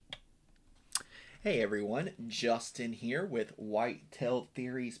Hey everyone, Justin here with Whitetail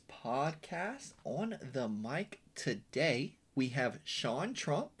Theories podcast. On the mic today, we have Shaun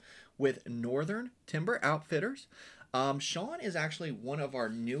Trump with Northern Timber Outfitters. Shaun is actually one of our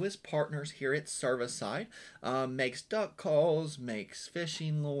newest partners here at Serviceside. Makes duck calls, makes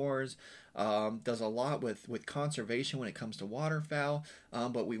fishing lures, does a lot with conservation when it comes to waterfowl.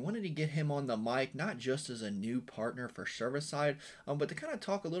 But we wanted to get him on the mic, not just as a new partner for Serviceside, but to kind of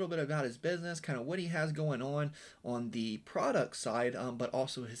talk a little bit about his business, kind of what he has going on the product side, but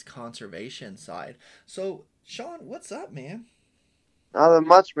also his conservation side. So, Shaun, what's up, man? Not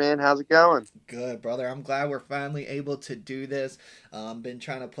much, man. How's it going? Good, brother. I'm glad we're finally able to do this. Been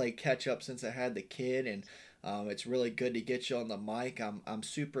trying to play catch up since I had the kid, and it's really good to get you on the mic. I'm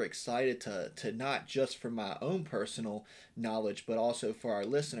super excited to not just for my own personal knowledge, but also for our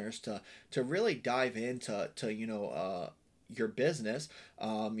listeners to really dive into your business.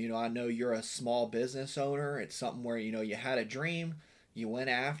 I know you're a small business owner. It's something where you had a dream, you went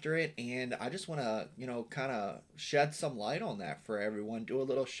after it, and I just want to kind of shed some light on that for everyone. Do a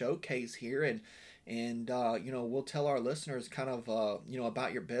little showcase here, and we'll tell our listeners kind of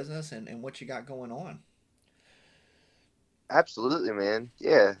about your business and what you got going on. Absolutely, man.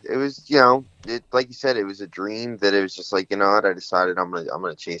 Yeah, it was, it like you said, it was a dream that it was just like, what, I decided I'm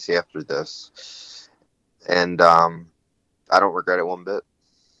gonna chase after this. And I don't regret it one bit.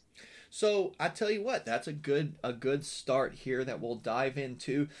 So I tell you what, that's a good start here that we'll dive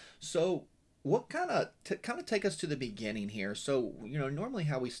into. So what kind of take us to the beginning here? So normally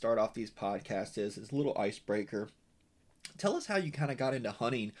how we start off these podcasts is a little icebreaker. Tell us how you kind of got into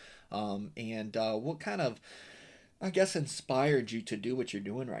hunting, and what kind of, I guess, inspired you to do what you're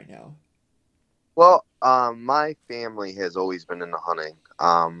doing right now. Well, my family has always been into hunting,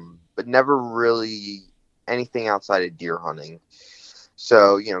 but never really anything outside of deer hunting.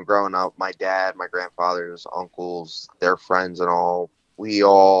 So, growing up, my dad, my grandfathers, uncles, their friends and all, we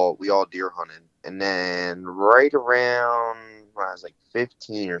all deer hunted. And then right around when I was like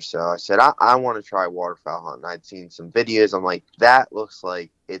 15 or so, I said, I want to try waterfowl hunting. I'd seen some videos. I'm like, that looks like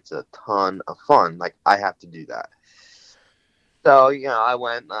it's a ton of fun. Like, I have to do that. So, I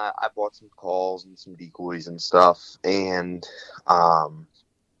went, I bought some calls and some decoys and stuff. And,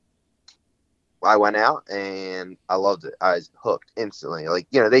 I went out and I loved it. I was hooked instantly. Like,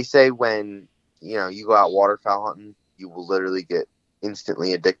 they say when, you go out waterfowl hunting, you will literally get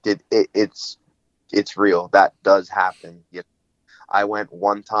instantly addicted. It's real. That does happen. I went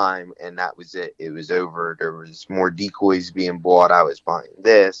one time and that was it. It was over. There was more decoys being bought. I was buying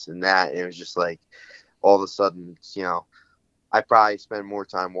this and that. And it was just like all of a sudden, I probably spend more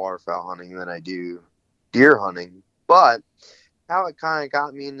time waterfowl hunting than I do deer hunting. But how it kind of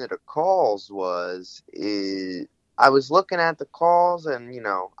got me into the calls I was looking at the calls and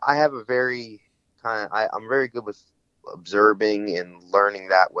I have a very I'm very good with observing and learning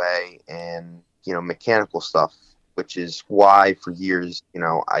that way, and mechanical stuff, which is why for years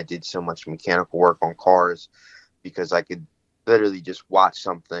I did so much mechanical work on cars, because I could literally just watch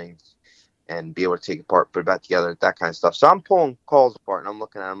something and be able to take it apart, put it back together, that kind of stuff. So I'm pulling calls apart and I'm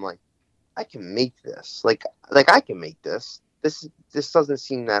looking at them like, I can make this. Like I can make this. This doesn't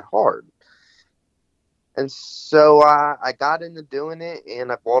seem that hard. And so I got into doing it,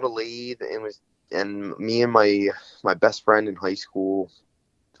 and I bought a lathe, and me and my best friend in high school,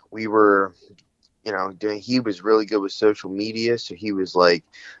 we were doing. He was really good with social media, so he was like,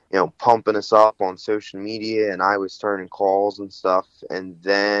 pumping us up on social media, and I was turning calls and stuff. And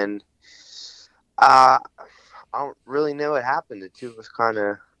then I don't really know what happened. The two of us kind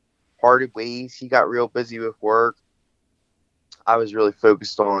of parted ways. He got real busy with work. I was really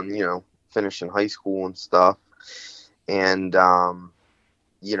focused on, finishing high school and stuff. And,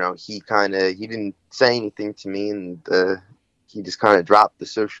 he didn't say anything to me, and he just kind of dropped the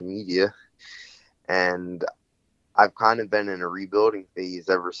social media. And I've kind of been in a rebuilding phase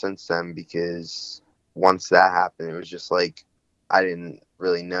ever since then, because once that happened, it was just like, I didn't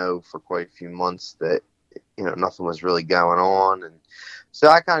really know for quite a few months that, nothing was really going on. And so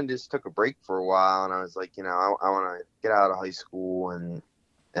I kind of just took a break for a while, and I was like, I want to get out of high school and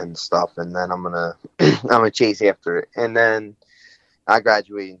stuff, and then I'm gonna chase after it. And then I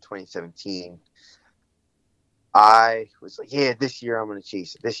graduated in 2017. I was like, yeah, this year I'm gonna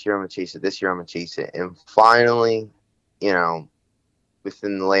chase it. This year I'm gonna chase it. This year I'm gonna chase it. And finally, you know,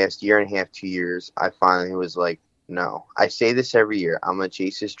 within the last year and a half, 2 years, I finally was like, no. I say this every year. I'm gonna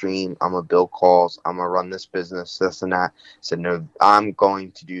chase this dream. I'm gonna build calls. I'm gonna run this business, this and that. I said, no, I'm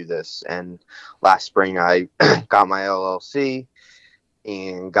going to do this. And last spring, I got my LLC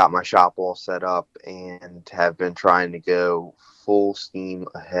and got my shop all set up, and have been trying to go full steam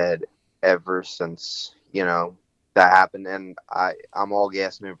ahead ever since, that happened. And I'm all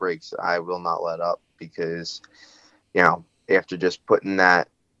gas, no brakes. I will not let up because, after just putting that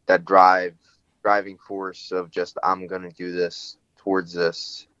driving force of just, I'm going to do this towards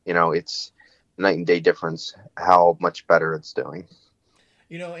this, it's night and day difference how much better it's doing.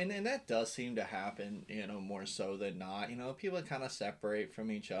 And that does seem to happen, more so than not. People kind of separate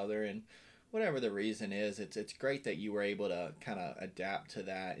from each other, and whatever the reason is, it's great that you were able to kind of adapt to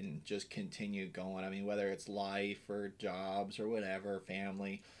that and just continue going. I mean, whether it's life or jobs or whatever,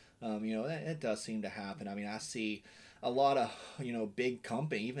 family, that does seem to happen. I mean, I see a lot of,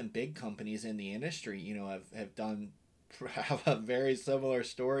 even big companies in the industry, have done have a very similar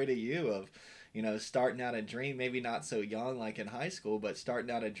story to you of starting out a dream, maybe not so young like in high school, but starting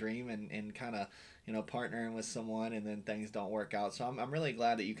out a dream and kind of, partnering with someone and then things don't work out. So I'm really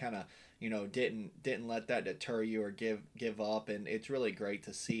glad that you kind of, didn't let that deter you or give up. And it's really great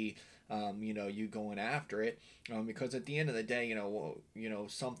to see, you going after it, because at the end of the day,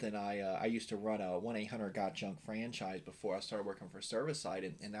 something I used to run a 1-800 Got Junk franchise before I started working for Service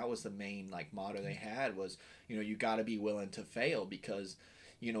Side, and that was the main like motto they had was, you got to be willing to fail because,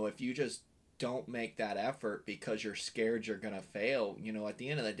 if you just don't make that effort because you're scared you're going to fail, at the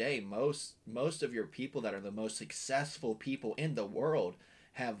end of the day, most of your people that are the most successful people in the world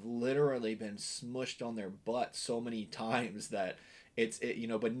have literally been smushed on their butt so many times that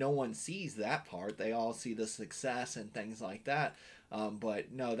but no one sees that part. They all see the success and things like that.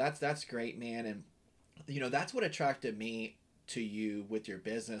 But no, that's great, man. And that's what attracted me to you with your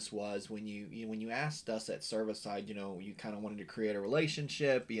business was when you asked us at Service Side, you kind of wanted to create a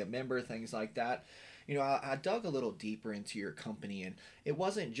relationship, be a member, things like that. I dug a little deeper into your company, and it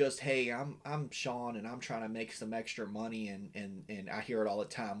wasn't just, hey, I'm Shaun and I'm trying to make some extra money, and I hear it all the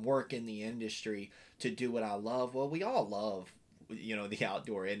time, work in the industry to do what I love. Well, we all love the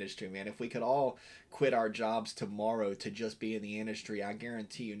outdoor industry, man. If we could all quit our jobs tomorrow to just be in the industry, I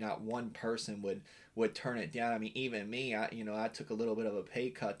guarantee you not one person would turn it down. I mean, even me, I took a little bit of a pay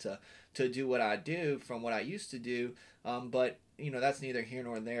cut to do what I do from what I used to do. But that's neither here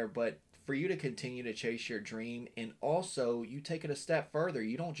nor there. But for you to continue to chase your dream, and also you take it a step further,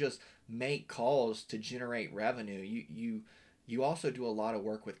 you don't just make calls to generate revenue. You also do a lot of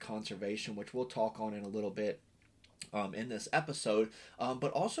work with conservation, which we'll talk on in a little bit, in this episode,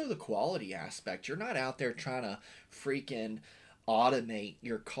 but also the quality aspect. You're not out there trying to freaking automate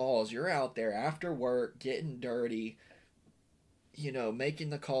your calls. You're out there after work getting dirty, making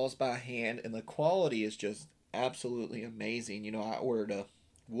the calls by hand, and the quality is just absolutely amazing. I ordered a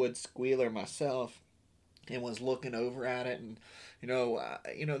wood squealer myself and was looking over at it, and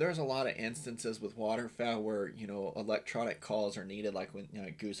there's a lot of instances with waterfowl where electronic calls are needed, like when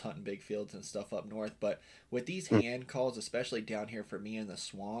goose hunting big fields and stuff up north. But with these hand calls, especially down here for me in the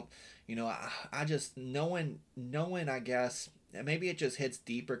swamp, I just knowing I guess maybe it just hits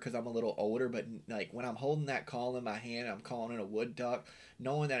deeper because I'm a little older, but like when I'm holding that call in my hand, I'm calling it a wood duck,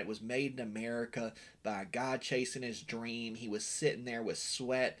 knowing that it was made in America by a guy chasing his dream. He was sitting there with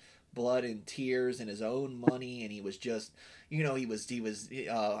sweat, blood, and tears and his own money, and he was just he was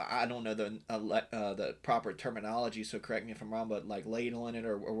I don't know the proper terminology, so correct me if I'm wrong, but like ladling it,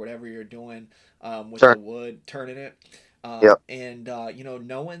 or whatever you're doing, with the Turn. wood, turning it. Yep. And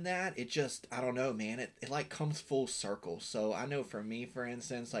knowing that, it just, I don't know, man, it like comes full circle. So I know for me, for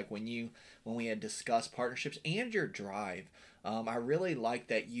instance, like when we had discussed partnerships and your drive, I really like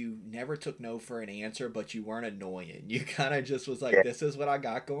that you never took no for an answer, but you weren't annoying. You kind of just was like, Yeah. this is what I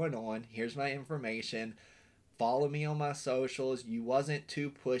got going on. Here's my information. Follow me on my socials. You wasn't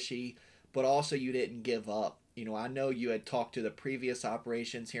too pushy, but also you didn't give up. I know you had talked to the previous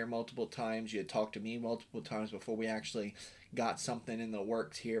operations here multiple times. You had talked to me multiple times before we actually got something in the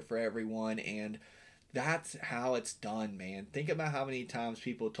works here for everyone. And that's how it's done, man. Think about how many times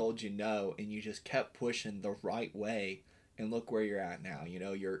people told you no, and you just kept pushing the right way. And look where you're at now.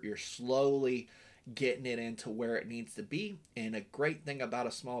 You're slowly getting it into where it needs to be. And a great thing about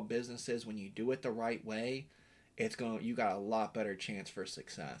a small business is when you do it the right way, you got a lot better chance for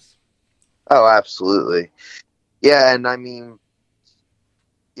success. Oh, absolutely. Yeah, and I mean,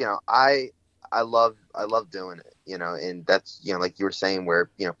 I love doing it, and that's, like you were saying, where,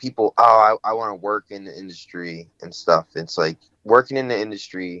 people, oh, I want to work in the industry and stuff. It's like working in the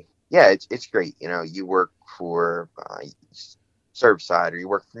industry, yeah, it's great. You work for Surfside, or you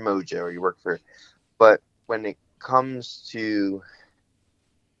work for Mojo, or you work for, but when it comes to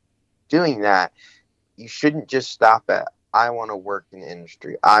doing that, you shouldn't just stop at, I want to work in the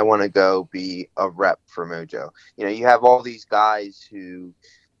industry. I want to go be a rep for Mojo. You have all these guys who,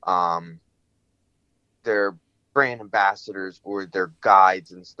 um, they're brand ambassadors or their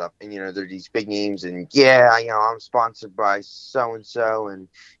guides and stuff, and they're these big names, and yeah, I'm sponsored by so and so, and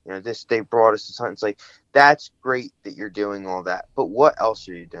this they brought us to something. It's like, that's great that you're doing all that, but what else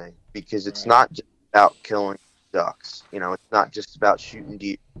are you doing? Because it's Right. not just about killing ducks. It's not just about shooting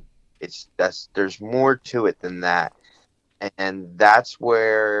deer. There's more to it than that, and that's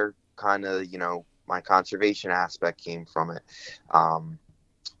where kind of my conservation aspect came from it.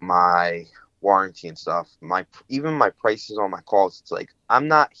 My warranty and stuff, my even my prices on my calls. It's like, I'm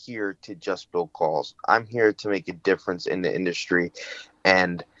not here to just build calls. I'm here to make a difference in the industry,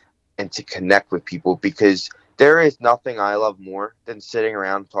 and to connect with people, because there is nothing I love more than sitting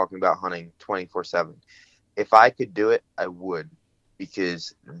around talking about hunting 24/7. If I could do it, I would,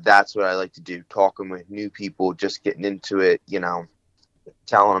 because that's what I like to do. Talking with new people, just getting into it,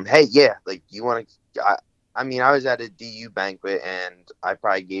 telling them, hey, yeah, like, you want to. I mean, I was at a DU banquet, and I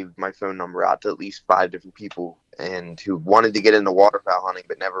probably gave my phone number out to at least 5 different people, and who wanted to get into waterfowl hunting,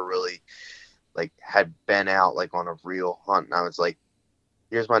 but never really like had been out like on a real hunt. And I was like,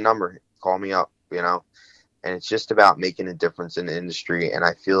 here's my number, call me up. And it's just about making a difference in the industry, and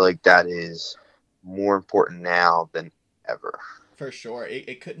I feel like that is more important now than ever. For sure.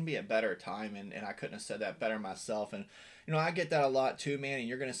 It couldn't be a better time, and I couldn't have said that better myself. And, I get that a lot too, man, and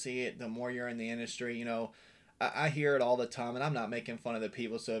you're going to see it the more you're in the industry. I hear it all the time, and I'm not making fun of the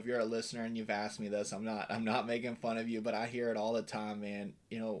people. So if you're a listener and you've asked me this, I'm not making fun of you, but I hear it all the time, man.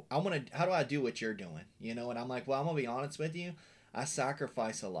 I want to, how do I do what you're doing? And I'm like, well, I'm going to be honest with you. I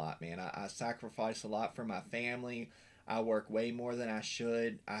sacrifice a lot, man. I sacrifice a lot for my family. I work way more than I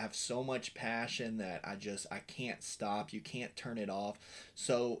should. I have so much passion that I can't stop. You can't turn it off.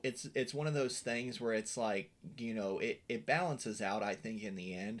 So it's one of those things where it's like, it balances out, I think, in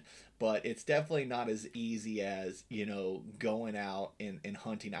the end, but it's definitely not as easy as, going out and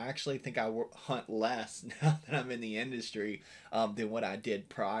hunting. I actually think hunt less now that I'm in the industry, than what I did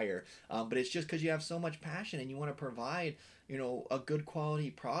prior. But it's just because you have so much passion and you want to provide, a good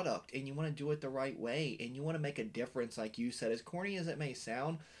quality product, and you want to do it the right way, and you want to make a difference. Like you said, as corny as it may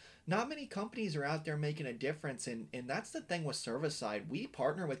sound, not many companies are out there making a difference. And that's the thing with Service Side. We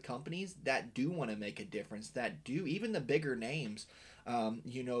partner with companies that do want to make a difference, that do, even the bigger names,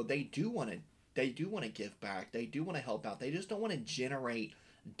 they do want to give back, they do want to help out, they just don't want to generate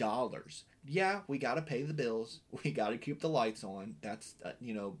dollars. Yeah, we got to pay the bills, we got to keep the lights on. That's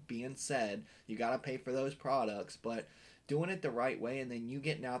being said, you got to pay for those products, but doing it the right way, and then you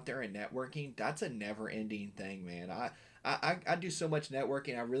getting out there and networking, that's a never ending thing, man. I do so much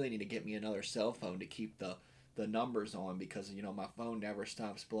networking, I really need to get me another cell phone to keep the numbers on, because my phone never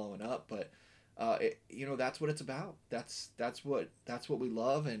stops blowing up. But that's what it's about. That's what we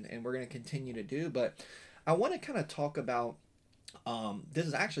love, and we're going to continue to do. But I want to kind of talk about, this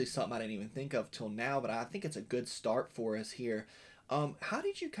is actually something I didn't even think of till now, but I think it's a good start for us here. How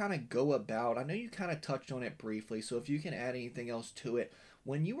did you kind of go about? I know you kind of touched on it briefly, so if you can add anything else to it,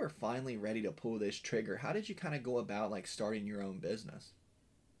 when you were finally ready to pull this trigger, how did you kind of go about like starting your own business?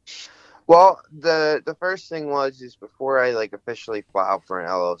 Well, the first thing is before I like officially filed for an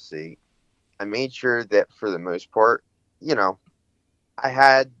LLC, I made sure that for the most part, you know, I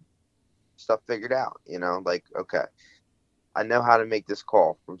had stuff figured out. Like, okay, I know how to make this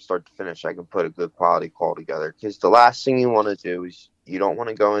call from start to finish. I can put a good quality call together, because the last thing you want to do is, you don't want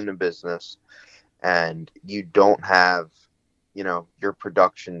to go into business and you don't have, your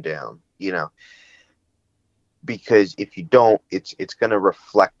production down. Because if you don't, it's going to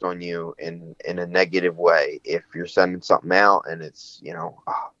reflect on you in a negative way. If you're sending something out and it's, oh,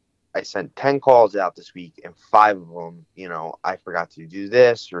 I sent 10 calls out this week, and 5 of them, I forgot to do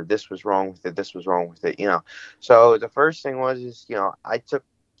this, or this was wrong with it, this was wrong with it. So the first thing is, I took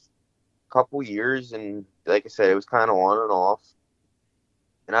a couple years, and like I said, it was kind of on and off,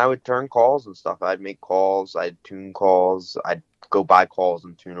 and I would turn calls and stuff. I'd make calls, I'd tune calls, I'd go buy calls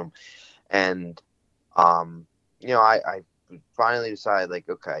and tune them. And I finally decided, like,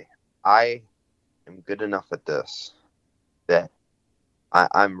 okay, I am good enough at this that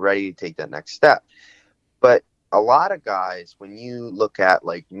I'm ready to take that next step. But a lot of guys, when you look at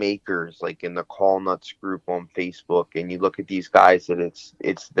like makers, like in the Call Nuts group on Facebook, and you look at these guys that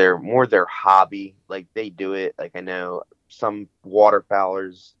it's their hobby, like they do it. Like, I know some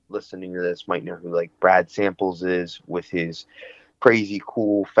waterfowlers listening to this might know who like Brad Samples is, with his crazy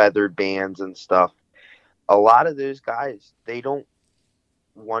cool feathered bands and stuff. A lot of those guys, they don't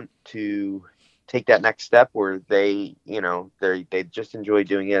want to take that next step where they just enjoy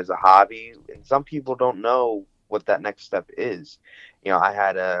doing it as a hobby, and some people don't know what that next step is. I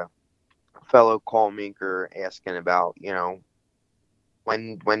had a fellow call maker asking about,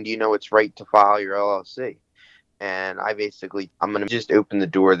 when do you know it's right to file your LLC? And I'm going to just open the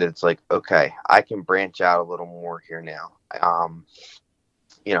door that it's like, okay, I can branch out a little more here now.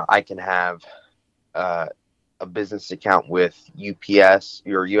 I can have uh, a business account with UPS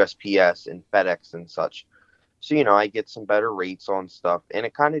or USPS and FedEx and such. So, I get some better rates on stuff, and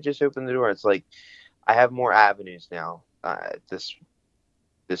it kind of just opened the door. It's like I have more avenues now.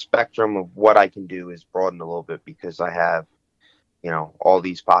 The spectrum of what I can do is broadened a little bit because I have, all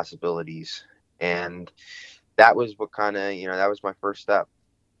these possibilities. And that was what kind of, that was my first step.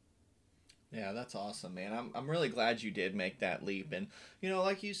 Yeah, that's awesome, man. I'm really glad you did make that leap. And,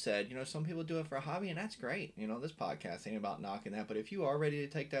 like you said, some people do it for a hobby, and that's great. This podcast ain't about knocking that. But if you are ready to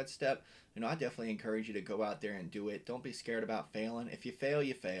take that step, I definitely encourage you to go out there and do it. Don't be scared about failing. If you fail,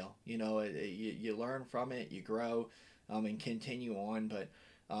 you fail. You learn from it, you grow, and continue on. But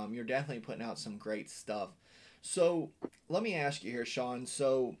you're definitely putting out some great stuff. So let me ask you here, Shaun.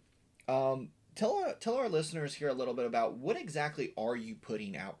 So, tell our listeners here a little bit about what exactly are you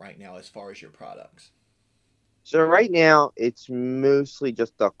putting out right now as far as your products. So right now, it's mostly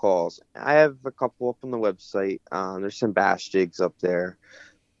just duck calls. I have a couple up on the website. There's some bass jigs up there.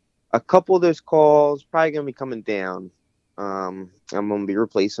 A couple of those calls probably going to be coming down. I'm going to be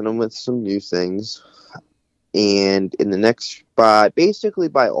replacing them with some new things. And in the basically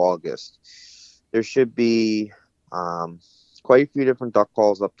by August, there should be quite a few different duck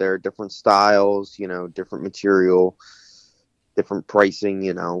calls up there, different styles, different material, different pricing,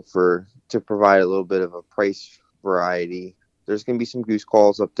 to provide a little bit of a price variety. There's going to be some goose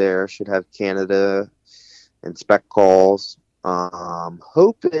calls up there. Should have Canada and spec calls.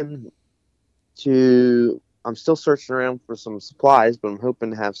 Hoping I'm still searching around for some supplies, but I'm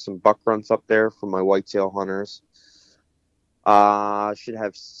hoping to have some buck runts up there for my whitetail hunters. Should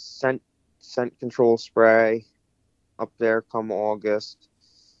have scent control spray up there come August.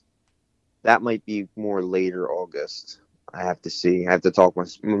 That might be more later August. I have to see. I have to talk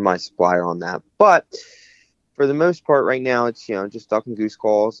with my supplier on that. But for the most part, right now, it's just duck and goose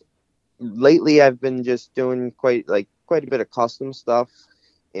calls. Lately, I've been just doing quite a bit of custom stuff,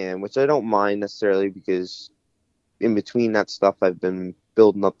 and which I don't mind necessarily because in between that stuff, I've been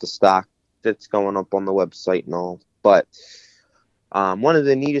building up the stock that's going up on the website and all. But one of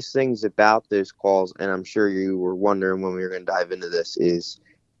the neatest things about those calls, and I'm sure you were wondering when we were going to dive into this, is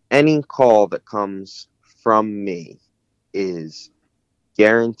any call that comes from me is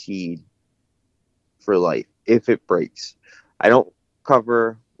guaranteed for life if it breaks. I don't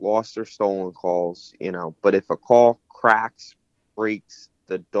cover lost or stolen calls, but if a call cracks, breaks,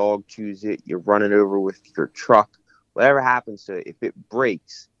 the dog chews it, you run it over with your truck, whatever happens to it, if it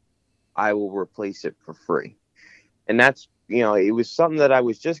breaks, I will replace it for free. And that's, it was something that I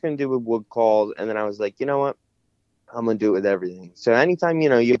was just going to do with wood calls, and then I was like, you know what? I'm going to do it with everything. So anytime,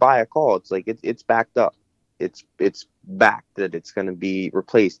 you buy a call, it's like it's backed up. It's backed that it's going to be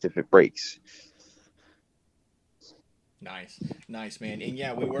replaced if it breaks. Nice, man. And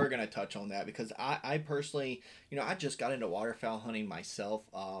yeah, we were gonna touch on that because I personally, I just got into waterfowl hunting myself.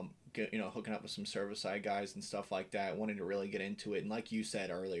 Hooking up with some service-side guys and stuff like that. Wanted to really get into it, and like you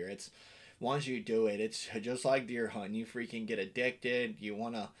said earlier, it's once you do it, it's just like deer hunting. You freaking get addicted. You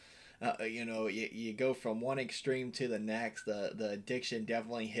wanna, you go from one extreme to the next. The addiction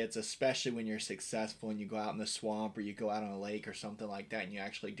definitely hits, especially when you're successful and you go out in the swamp or you go out on a lake or something like that, and you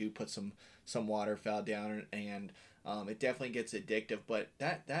actually do put some waterfowl down and it definitely gets addictive, but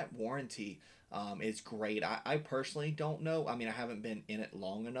that warranty is great. I personally don't know. I mean, I haven't been in it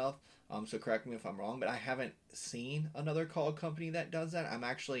long enough, so correct me if I'm wrong, but I haven't seen another call company that does that. I'm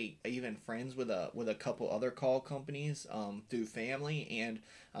actually even friends with a couple other call companies through family, and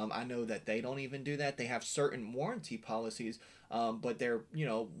I know that they don't even do that. They have certain warranty policies, but they're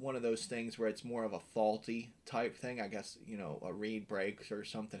one of those things where it's more of a faulty type thing. I guess a reed breaks or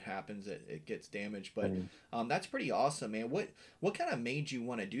something happens, it gets damaged. But that's pretty awesome, man. What kind of made you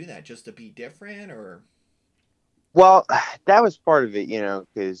want to do that? Just to be different, or? Well, that was part of it,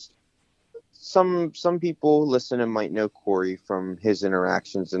 because some people listening might know Corey from his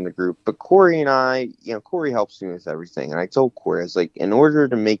interactions in the group, but Corey and I, Corey helps me with everything. And I told Corey, I was like, in order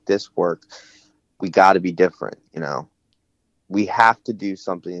to make this work, we got to be different. We have to do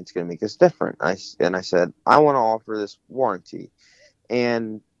something that's going to make us different. I said, I want to offer this warranty.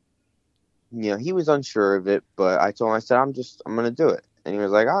 And, he was unsure of it, but I told him, I said, I'm going to do it. And he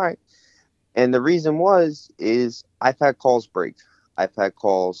was like, all right. And the reason is I've had calls break. I've had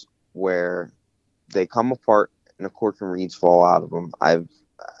calls where they come apart and the cork and reeds fall out of them. I've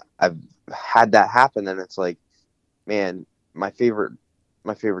had that happen, and it's like, man, my favorite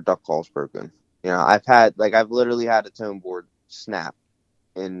duck call is broken. I've literally had a tone board snap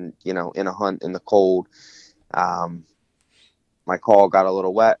in a hunt in the cold, Um, my call got a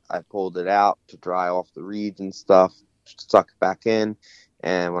little wet. I pulled it out to dry off the reeds and stuff, stuck it back in,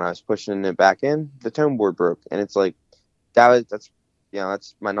 and when I was pushing it back in, the tone board broke. And it's like that's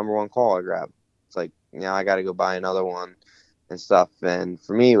that's my number one call I grab. It's like now I got to go buy another one and stuff. And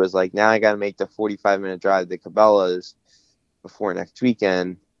for me, it was like now I got to make the 45-minute drive to Cabela's before next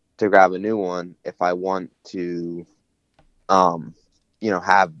weekend to grab a new one if I want to,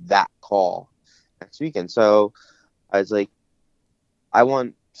 have that call next weekend. So I was like, I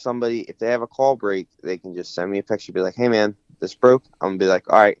want somebody, if they have a call break, they can just send me a picture, be like, hey man, this broke. I'm gonna be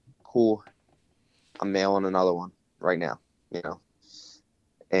like, all right, cool. I'm mailing another one right now,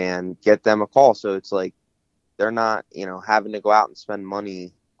 and get them a call. So it's like they're not, having to go out and spend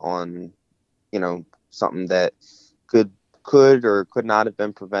money on, something that could or could not have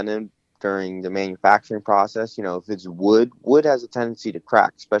been prevented during the manufacturing process. If it's wood has a tendency to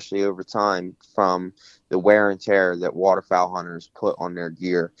crack, especially over time from the wear and tear that waterfowl hunters put on their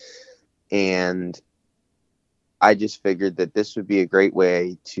gear. And I just figured that this would be a great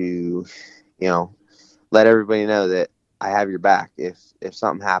way to, let everybody know that I have your back if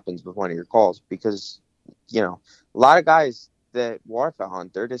something happens with one of your calls. Because, a lot of guys that waterfowl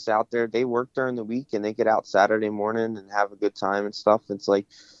hunt, they're just out there, they work during the week and they get out Saturday morning and have a good time and stuff. It's like,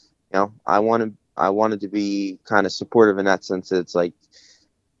 I wanted to be kind of supportive in that sense. It's like,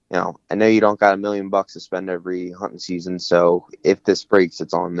 I know you don't got $1,000,000 to spend every hunting season, so if this breaks,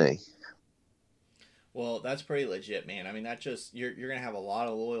 it's on me. Well, that's pretty legit, man. I mean, that just you're gonna have a lot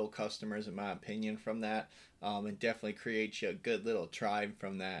of loyal customers, in my opinion, from that, and definitely creates you a good little tribe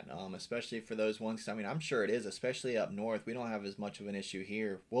from that. Especially for those ones. 'Cause, I mean, I'm sure it is, especially up north. We don't have as much of an issue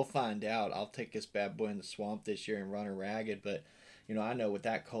here. We'll find out. I'll take this bad boy in the swamp this year and run her ragged, but I know with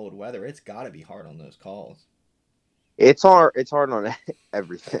that cold weather, it's got to be hard on those calls. It's hard. It's hard on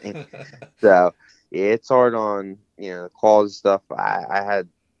everything. So it's hard on the calls stuff.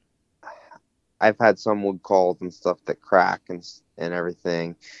 I've had some wood calls and stuff that crack and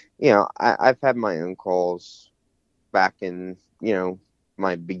everything. I've had my own calls back in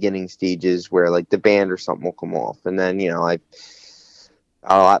my beginning stages where like the band or something will come off, and then I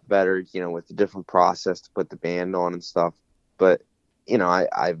got a lot better with the different process to put the band on and stuff. But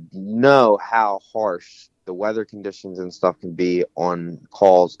I know how harsh the weather conditions and stuff can be on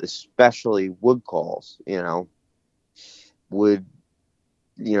calls, especially wood calls. Wood,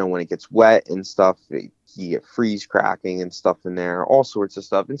 when it gets wet and stuff, you get freeze cracking and stuff in there, all sorts of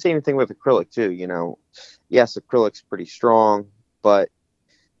stuff. And same thing with acrylic too. Yes, acrylic's pretty strong, but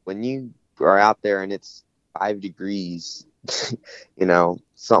when you are out there and it's 5 degrees,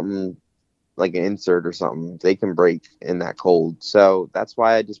 something like an insert or something, they can break in that cold. So that's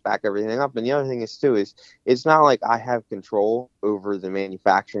why I just back everything up. And the other thing is too is it's not like I have control over the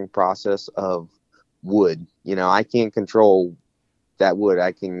manufacturing process of wood. I can't control that wood.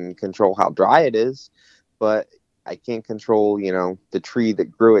 I can control how dry it is, but I can't control, the tree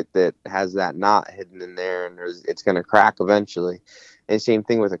that grew it that has that knot hidden in there, and it's going to crack eventually. And same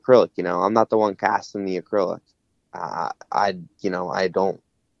thing with acrylic. I'm not the one casting the acrylic. I don't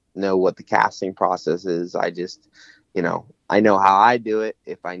know what the casting process is. I just, I know how I do it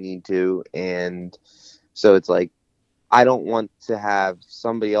if I need to. And so it's like, I don't want to have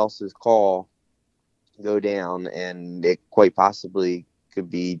somebody else's call go down and it quite possibly could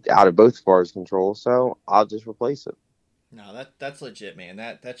be out of both of ours control. So I'll just replace it. No, that's legit, man.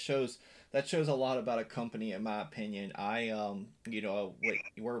 That shows a lot about a company, in my opinion.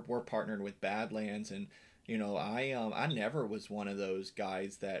 We're partnered with Badlands, and I never was one of those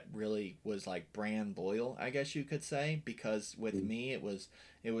guys that really was like brand loyal, I guess you could say, because with me it was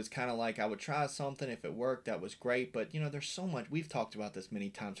kind of like I would try something. If it worked, that was great, but there's so much. We've talked about this many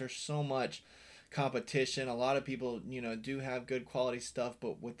times. There's so much competition. A lot of people, do have good quality stuff,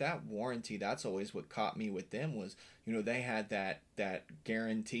 but with that warranty, that's always what caught me with them was, they had that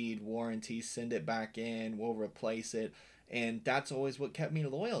guaranteed warranty, send it back in, we'll replace it. And that's always what kept me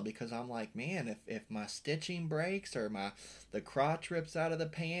loyal, because I'm like, man, if my stitching breaks or the crotch rips out of the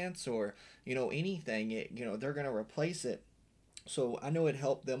pants, or anything, they're gonna replace it. So I know it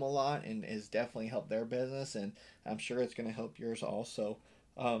helped them a lot, and has definitely helped their business, and I'm sure it's gonna help yours also.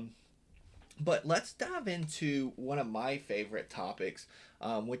 Um, but let's dive into one of my favorite topics,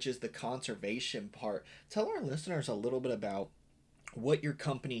 which is the conservation part. Tell our listeners a little bit about what your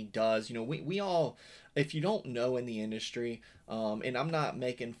company does. We all, if you don't know in the industry, and I'm not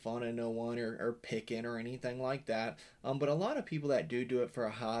making fun of no one or picking or anything like that, but a lot of people that do it for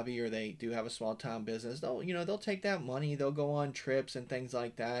a hobby or they do have a small time business, they'll take that money, they'll go on trips and things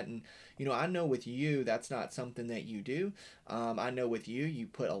like that. And I know with you, that's not something that you do. I know with you, you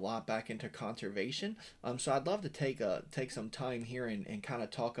put a lot back into conservation. So I'd love to take some time here and kind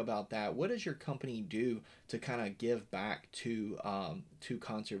of talk about that. What does your company do to kind of give back to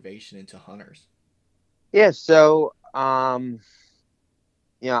conservation and to hunters? Yeah, so I've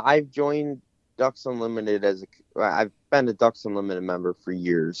joined Ducks Unlimited I've been a Ducks Unlimited member for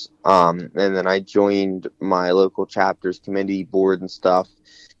years. And then I joined my local chapter's committee board and stuff.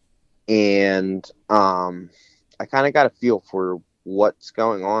 And I kind of got a feel for what's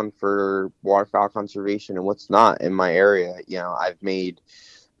going on for waterfowl conservation and what's not in my area. I've made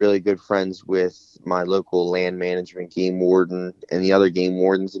really good friends with my local land management game warden and the other game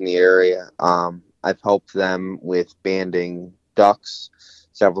wardens in the area. I've helped them with banding ducks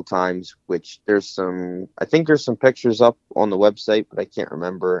several times, which I think there's some pictures up on the website, but I can't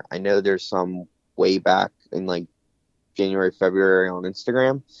remember. I know there's some way back in like January, February on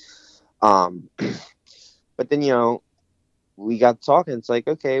Instagram. But then, we got talking. It's like,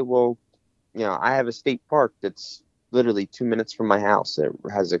 okay, well, I have a state park that's literally 2 minutes from my house. It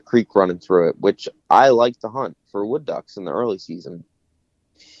has a creek running through it, which I like to hunt for wood ducks in the early season,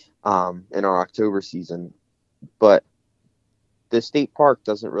 in our October season. But the state park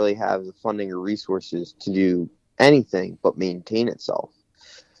doesn't really have the funding or resources to do anything but maintain itself.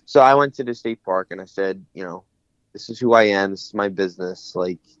 So I went to the state park and I said, this is who I am. This is my business.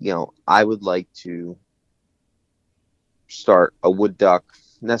 Like, I would like to start a wood duck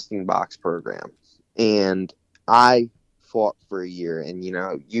nesting box program. And I fought for a year. And,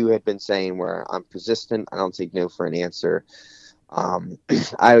 you had been saying where I'm persistent. I don't take no for an answer.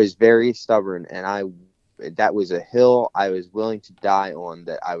 I was very stubborn, and that was a hill I was willing to die on,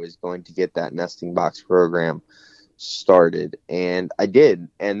 that I was going to get that nesting box program started. And I did.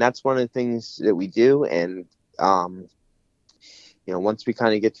 And that's one of the things that we do. And, once we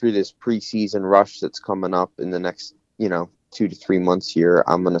kind of get through this preseason rush that's coming up in the next, 2 to 3 months here,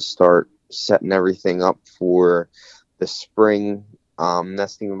 I'm going to start setting everything up for the spring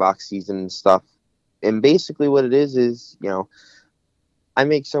nesting box season and stuff. And basically what it is, I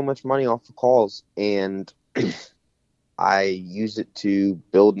make so much money off of calls, and I use it to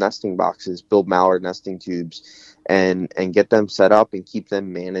build nesting boxes, build mallard nesting tubes, and get them set up and keep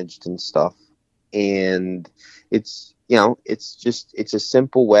them managed and stuff. And it's it's a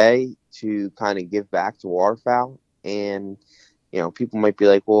simple way to kind of give back to waterfowl. And people might be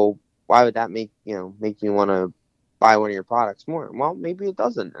like, well, why would that make me want to buy one of your products more? Well, maybe it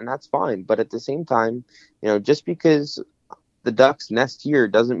doesn't, and that's fine. But at the same time, just because the ducks nest here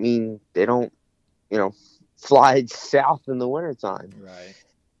doesn't mean they don't, fly south in the wintertime. Right.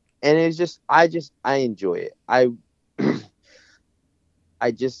 And it's I enjoy it. I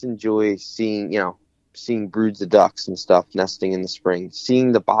just enjoy seeing broods of ducks and stuff nesting in the spring,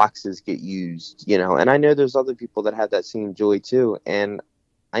 seeing the boxes get used, and I know there's other people that have that same joy too. And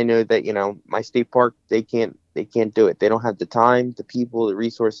I know that, my state park, they can't do it. They don't have the time, the people, the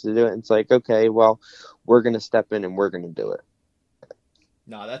resources to do it. And it's like, okay, well, we're going to step in and we're going to do it.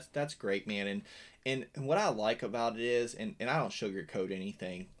 No, that's great, man. And what I like about it is, and I don't sugarcoat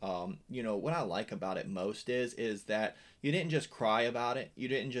anything. What I like about it most is that you didn't just cry about it. You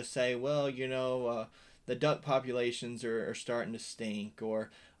didn't just say, well, the duck populations are starting to stink,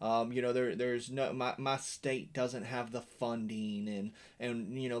 or there's no my state doesn't have the funding,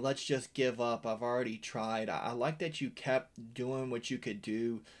 and let's just give up. I've already tried. I like that you kept doing what you could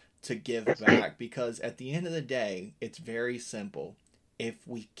do to give back, because at the end of the day, it's very simple. If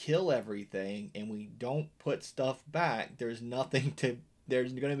we kill everything and we don't put stuff back, there's going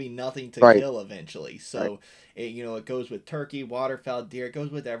to be nothing to Right. kill eventually. Right. So it goes with turkey, waterfowl, deer, it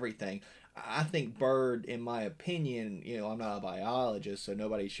goes with everything. I think bird, in my opinion, I'm not a biologist, so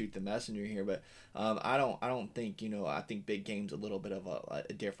nobody shoot the messenger here, but I don't think, I think big game's a little bit of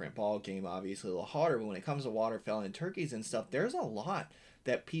a different ball game, obviously a little harder. But when it comes to waterfowl and turkeys and stuff, there's a lot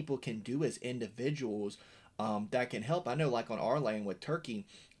that people can do as individuals, that can help. I know, like on our land with turkey,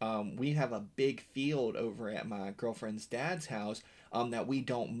 we have a big field over at my girlfriend's dad's house, that we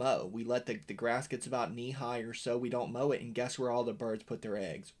don't mow. We let the grass gets about knee high or so. We don't mow it, and guess where all the birds put their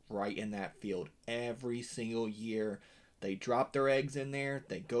eggs? Right in that field. Every single year, they drop their eggs in there.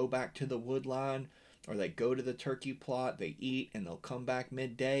 They go back to the wood line, or they go to the turkey plot. They eat, and they'll come back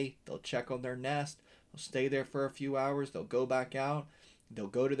midday. They'll check on their nest. They'll stay there for a few hours. They'll go back out. They'll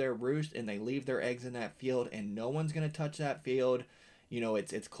go to their roost, and they leave their eggs in that field, and no one's going to touch that field.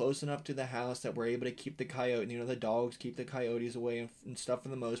 it's close enough to the house that we're able to keep the coyote. The dogs keep the coyotes away and stuff for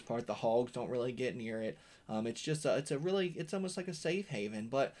the most part. The hogs don't really get near it. It's just it's almost like a safe haven.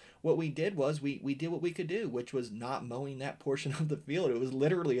 But what we did was we did what we could do, which was not mowing that portion of the field. It was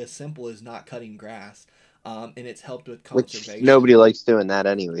literally as simple as not cutting grass. And it's helped with Which conservation. nobody likes doing that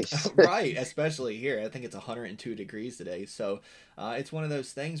anyways. Right, especially here. I think it's 102 degrees today. So it's one of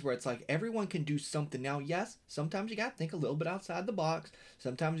those things where it's like everyone can do something. Now, yes, sometimes you got to think a little bit outside the box.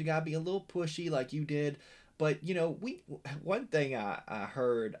 Sometimes you got to be a little pushy like you did. But, one thing I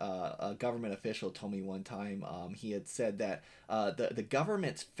heard a government official told me one time, he had said that the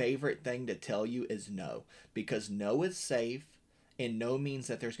government's favorite thing to tell you is no, because no is safe and no means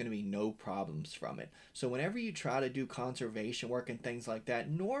that there's going to be no problems from it. So whenever you try to do conservation work and things like that,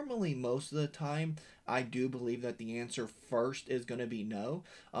 normally most of the time I do believe that the answer first is going to be no.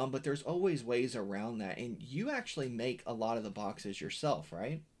 But there's always ways around that, and you actually make a lot of the boxes yourself,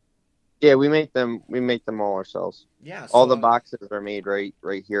 right? Yeah, we make them. We make them all ourselves. Yeah. All So the boxes are made right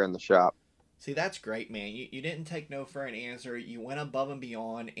here in the shop. see, that's great, man. You didn't take no for an answer. You went above and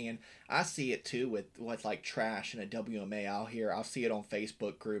beyond, and I see it too with like trash and a WMA out here. I'll see it on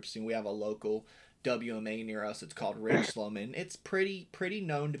Facebook groups, and we have a local WMA near us. It's called Ridgeslum, and it's pretty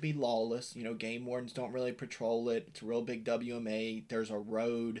known to be lawless. Game wardens don't really patrol it. It's a real big WMA. There's a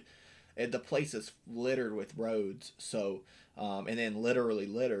road. The place is littered with roads, so and then literally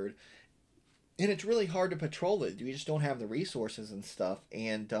littered, and it's really hard to patrol it. We just don't have the resources and stuff,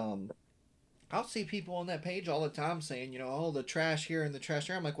 and I'll see people on that page all the time saying, oh, the trash here and the trash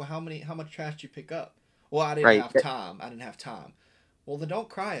there. I'm like, well, how much trash did you pick up? Well, I didn't Right. have time. I didn't have time. Well, then don't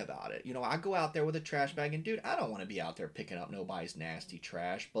cry about it. I go out there with a trash bag, and dude, I don't want to be out there picking up nobody's nasty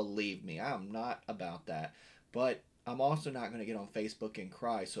trash. Believe me, I'm not about that. But I'm also not going to get on Facebook and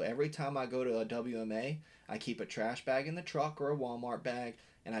cry. So every time I go to a WMA, I keep a trash bag in the truck or a Walmart bag,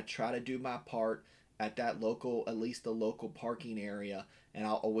 and I try to do my part at at least the local parking area, and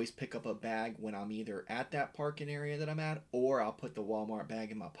I'll always pick up a bag when I'm either at that parking area that I'm at, or I'll put the Walmart bag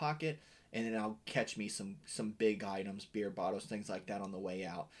in my pocket, and then I'll catch me some big items, beer bottles, things like that on the way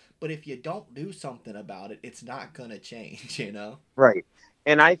out. But if you don't do something about it, it's not gonna change. Right.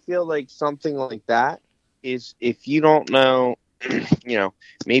 And I feel like something like that is if you don't know,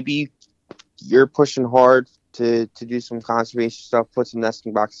 maybe you're pushing hard to do some conservation stuff, put some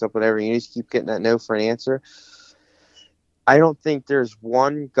nesting boxes up, whatever. You just keep getting that no for an answer. I don't think there's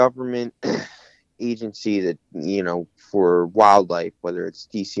one government agency that, for wildlife, whether it's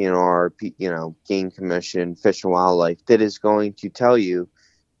DCNR, Game Commission, Fish and Wildlife, that is going to tell you,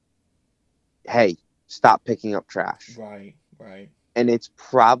 hey, stop picking up trash. Right, right. And it's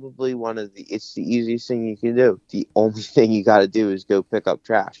probably it's the easiest thing you can do. The only thing you got to do is go pick up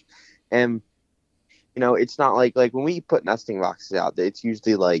trash. And, it's not like when we put nesting boxes out, it's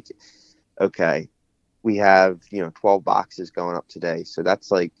usually like, okay, we have, 12 boxes going up today. So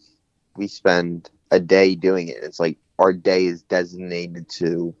that's like, we spend a day doing it. It's like our day is designated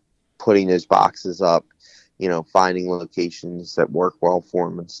to putting those boxes up, finding locations that work well for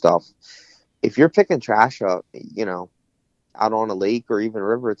them and stuff. If you're picking trash up, out on a lake or even a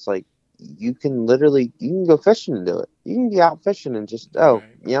river, it's like you can go fishing and do it. You can be out fishing and just Right.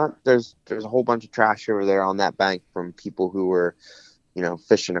 there's a whole bunch of trash over there on that bank from people who were,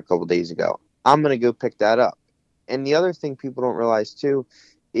 fishing a couple days ago. I'm gonna go pick that up. And the other thing people don't realize too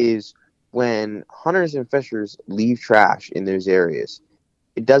is when hunters and fishers leave trash in those areas,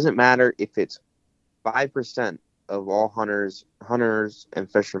 it doesn't matter if it's 5% of all hunters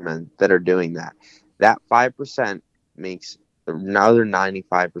and fishermen that are doing that. That 5% makes another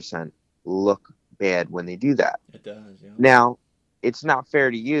 95% look bad when they do that. It does, yeah. Now, it's not fair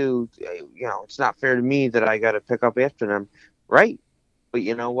to you, it's not fair to me that I got to pick up after them, right? But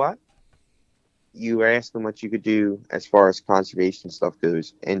you know what? You were asking what you could do as far as conservation stuff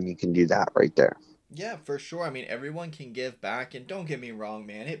goes, and you can do that right there. Yeah, for sure. I mean, everyone can give back, and don't get me wrong,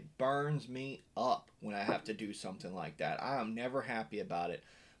 man. It burns me up when I have to do something like that. I am never happy about it.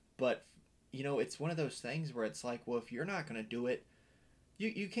 But, it's one of those things where it's like, well, if you're not going to do it,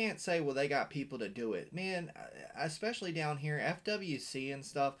 you can't say, well, they got people to do it. Man, especially down here, FWC and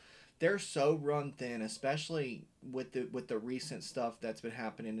stuff, they're so run thin, especially with the recent stuff that's been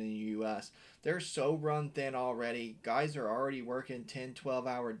happening in the US. They're so run thin already. Guys are already working 10,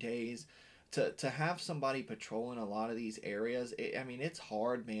 12-hour days. To have somebody patrolling a lot of these areas, I mean, it's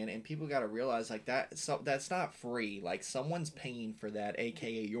hard, man, and people got to realize like that. So that's not free. Like someone's paying for that,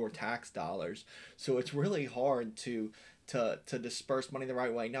 aka your tax dollars. So it's really hard to disperse money the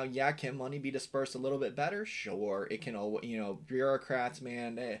right way. Now, yeah, can money be dispersed a little bit better? Sure, it can. Bureaucrats,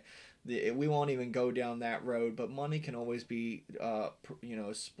 man, we won't even go down that road. But money can always be,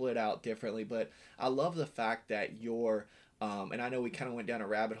 split out differently. But I love the fact that you're. And I know we kind of went down a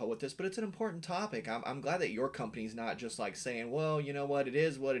rabbit hole with this, but it's an important topic. I'm glad that your company's not just like saying, well, you know what, it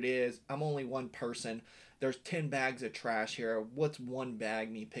is what it is. I'm only one person. There's 10 bags of trash here. What's one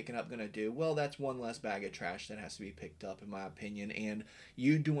bag me picking up going to do? Well, that's one less bag of trash that has to be picked up, in my opinion. And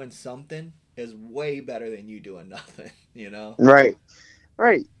you doing something is way better than you doing nothing, you know? Right.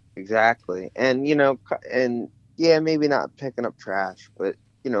 Right. Exactly. And and yeah, maybe not picking up trash, but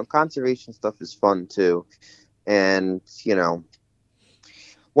conservation stuff is fun too. And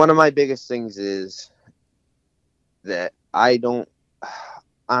one of my biggest things is that I don't.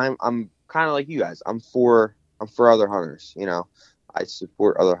 I'm kind of like you guys. I'm for other hunters. I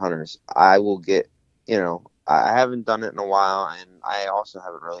support other hunters. I will get. I haven't done it in a while, and I also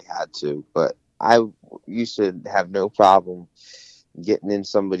haven't really had to. But I used to have no problem getting in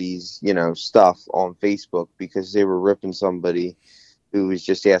somebody's stuff on Facebook because they were ripping somebody who was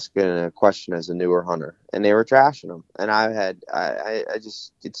just asking a question as a newer hunter, and they were trashing them. And I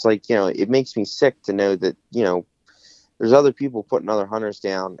just, it's like, it makes me sick to know that, there's other people putting other hunters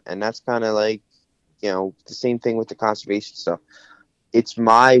down. And that's kind of like, the same thing with the conservation stuff. It's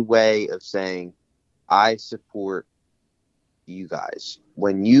my way of saying, I support you guys.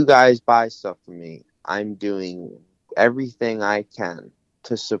 When you guys buy stuff from me, I'm doing everything I can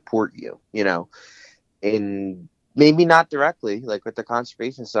to support you, and maybe not directly, like with the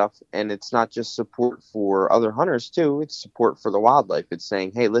conservation stuff. And it's not just support for other hunters too. It's support for the wildlife. It's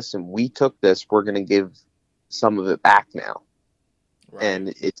saying, hey, listen, we took this, we're going to give some of it back now. Right. And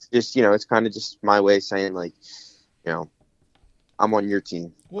it's just, it's kind of just my way of saying, like, you know, I'm on your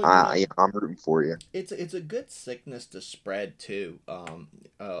team. Well, I'm rooting for you. it's a good sickness to spread too.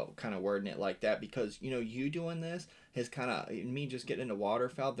 Kind of wording it like that because you doing this has kind of me just getting into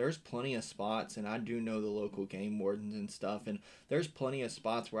waterfowl. There's plenty of spots, and I do know the local game wardens and stuff, and there's plenty of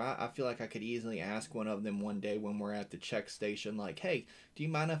spots where I feel like I could easily ask one of them one day when we're at the check station, like, hey, do you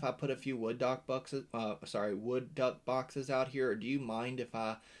mind if I put a few wood duck boxes out here, or do you mind if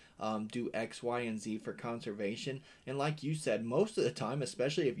I do X, Y, and Z for conservation? And like you said, most of the time,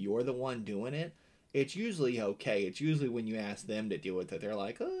 especially if you're the one doing it, it's usually okay. It's usually when you ask them to do it that they're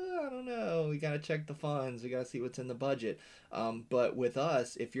like, oh, I don't know. We got to check the funds. We got to see what's in the budget. But with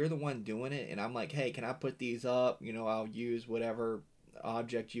us, if you're the one doing it and I'm like, hey, can I put these up? I'll use whatever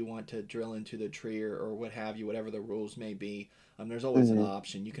object you want to drill into the tree or what have you, whatever the rules may be. There's always an Mm-hmm.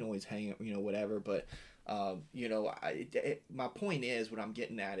 option. You can always hang it, whatever. But my point is, what I'm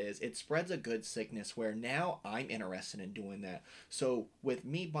getting at is it spreads a good sickness where now I'm interested in doing that. So with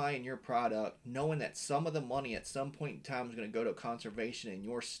me buying your product, knowing that some of the money at some point in time is going to go to conservation in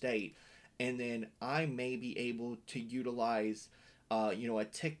your state, and then I may be able to utilize a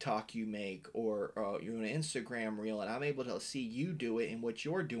TikTok you make or an Instagram reel, and I'm able to see you do it and what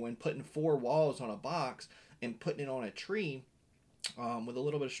you're doing, putting 4 walls on a box and putting it on a tree with a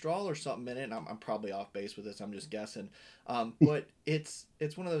little bit of straw or something in it. And I'm probably off base with this. I'm just guessing. But it's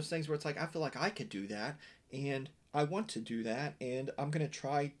one of those things where it's like I feel like I could do that, and I want to do that, and I'm gonna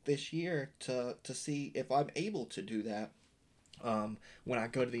try this year to see if I'm able to do that. When I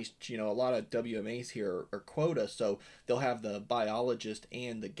go to these, a lot of WMAs here are quota, so they'll have the biologist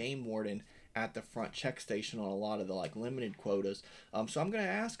and the game warden at the front check station on a lot of the like limited quotas. So I'm gonna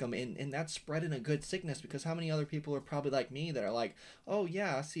ask them, and that's spreading a good sickness because how many other people are probably like me that are like, oh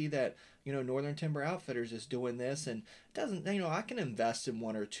yeah, I see that Northern Timber Outfitters is doing this, and it doesn't I can invest in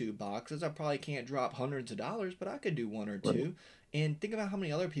 1 or 2 boxes. I probably can't drop hundreds of dollars, but I could do one or two. And think about how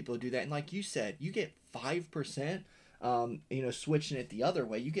many other people do that. And like you said, you get 5%. Switching it the other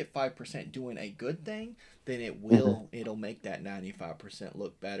way, you get 5% doing a good thing, then Mm-hmm. it'll make that 95%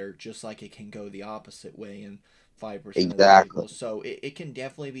 look better, just like it can go the opposite way and 5% of the Exactly. people. So it can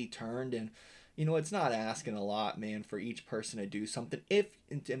definitely be turned, and it's not asking a lot, man, for each person to do something. If,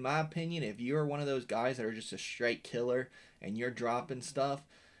 in my opinion, if you're one of those guys that are just a straight killer and you're dropping stuff,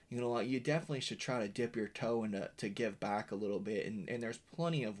 you definitely should try to dip your toe into to give back a little bit, and there's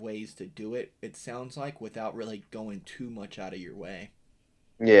plenty of ways to do it. It sounds like without really going too much out of your way.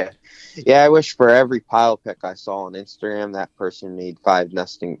 Yeah. Yeah, I wish for every pile pick I saw on Instagram, that person made 5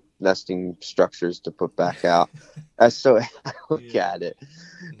 nesting structures to put back out. That's so I look Yeah, at it.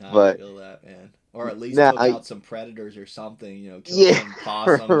 no, I But feel that, man. Or at least now, took out some predators or something. Kill yeah, some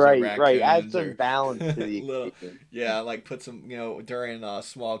possums or right. Add raccoons some or balance to the little. equation. Yeah, like put some. During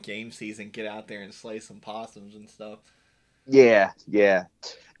small game season, get out there and slay some possums and stuff. Yeah, yeah.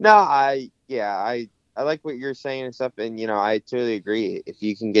 No, I I like what you're saying and stuff, and I totally agree. If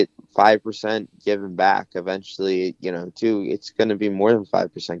you can get 5% given back, eventually, too, it's going to be more than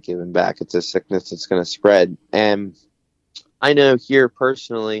 5% given back. It's a sickness that's going to spread, and I know here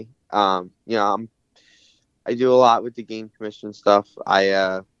personally, I do a lot with the game commission stuff.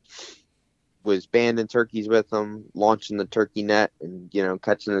 I was banding turkeys with them, launching the turkey net, and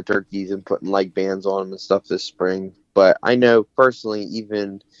catching the turkeys and putting leg bands on them and stuff this spring. But I know personally,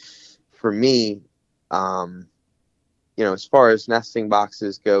 even for me, um, as far as nesting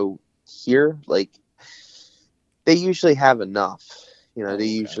boxes go here, like they usually have enough. They Oh, okay.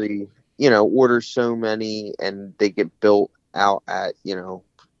 usually, order so many and they get built out at, well,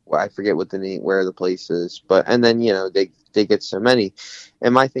 I forget what the name, where the place is, but, and then, they get so many.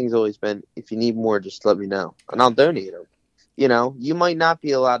 And my thing's always been, if you need more, just let me know and I'll Gotcha. donate them. You might not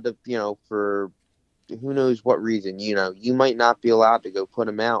be allowed to, for who knows what reason, you might not be allowed to go put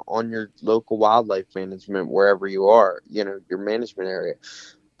them out on your local wildlife management, wherever you are, your management area.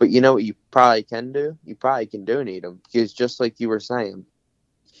 But you know what you probably can do? You probably can donate them because just like you were saying,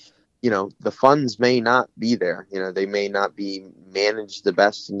 the funds may not be there. They may not be managed the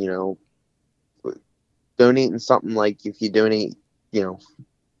best. And, donating something like if you donate, you know,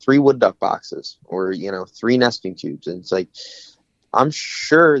 3 wood duck boxes or, 3 nesting tubes. And it's like, I'm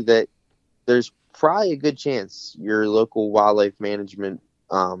sure that there's probably a good chance your local wildlife management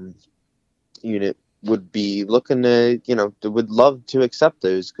um, unit would be looking to, would love to accept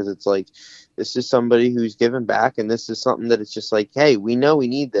those because it's like, this is somebody who's given back and this is something that it's just like, hey, we know we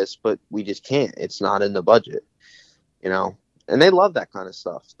need this, but we just can't. It's not in the budget, you know? And they love that kind of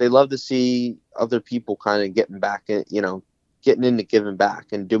stuff. They love to see other people kind of getting back, getting into giving back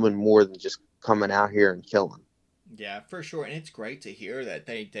and doing more than just coming out here and killing. Yeah, for sure. And it's great to hear that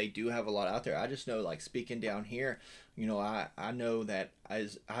they do have a lot out there. I just know, like, speaking down here, I know that I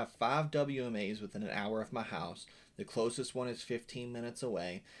have 5 WMAs within an hour of my house. The closest one is 15 minutes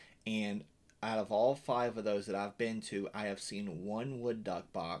away. And out of all 5 of those that I've been to, I have seen one wood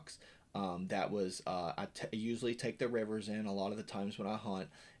duck box. That was, usually take the rivers in a lot of the times when I hunt.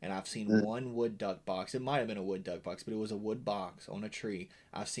 And I've seen one wood duck box. It might have been a wood duck box, but it was a wood box on a tree.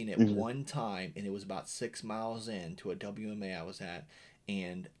 I've seen it Mm-hmm. one time, and it was about 6 miles in to a WMA I was at,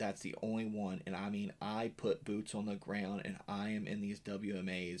 and that's the only one. And I mean, I put boots on the ground, and I am in these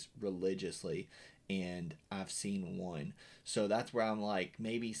WMAs religiously, and I've seen one. So that's where I'm like,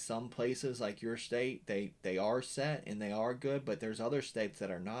 maybe some places like your state, they are set and they are good, but there's other states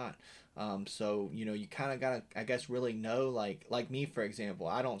that are not. So you kind of gotta, I guess, really know, like me for example.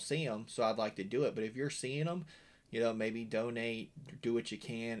 I don't see them, so I'd like to do it. But if you're seeing them, maybe donate, do what you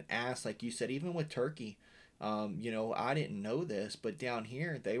can, ask, like you said, even with turkey. I didn't know this, but down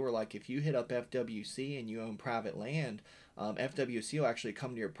here they were like, if you hit up FWC and you own private land, FWC will actually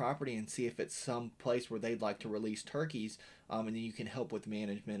come to your property and see if it's some place where they'd like to release turkeys, and then you can help with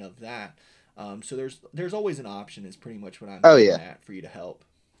management of that. So there's always an option. Is pretty much what I'm Oh getting yeah, at for you to help.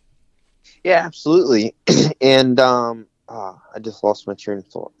 yeah, absolutely. And I just lost my train of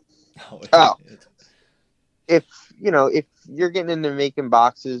thought. Oh, Oh, it's, if if you're getting into making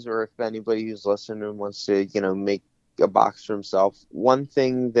boxes, or if anybody who's listening wants to, make a box for himself, one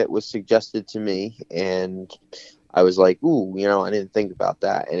thing that was suggested to me, and I was like, ooh, I didn't think about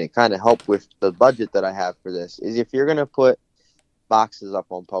that, and it kind of helped with the budget that I have for this. Is if you're gonna put boxes up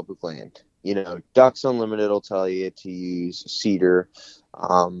on public land, Ducks Unlimited will tell you to use cedar.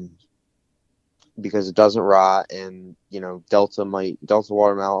 Um, because it doesn't rot, and Delta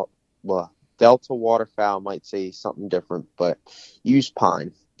waterfowl, well, Delta waterfowl might say something different, but use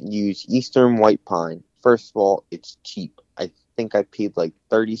pine. Use eastern white pine. First of all, it's cheap. I think I paid like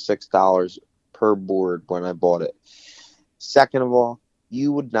 $36 per board when I bought it. Second of all,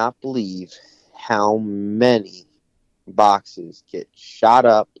 you would not believe how many boxes get shot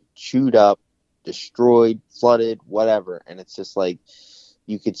up, chewed up, destroyed, flooded, whatever. And it's just like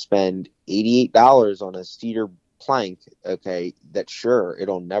you could spend $88 on a cedar plank, okay, that sure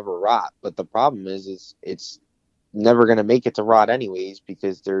it'll never rot. But the problem is it's never gonna make it to rot anyways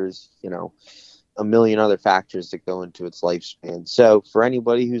because there's, a million other factors that go into its lifespan. So for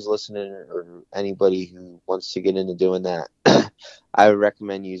anybody who's listening or anybody who wants to get into doing that, I would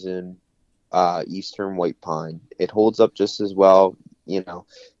recommend using Eastern white pine. It holds up just as well.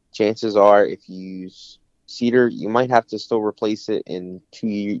 Chances are if you use cedar, you might have to still replace it in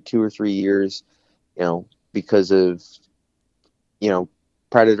 2 or 3 years. Because of you know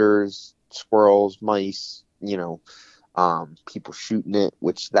predators, squirrels, mice. People shooting it,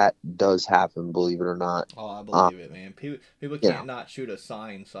 which that does happen, believe it or not. oh, I Um, believe it, man. People you can't know, not shoot a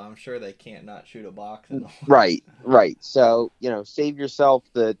sign, so I'm sure they can't not shoot a box in the. right, right. So save yourself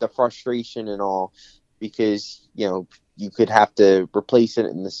the frustration and all. because you could have to replace it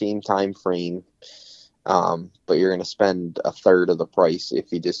in the same time frame, but you're going to spend a third of the price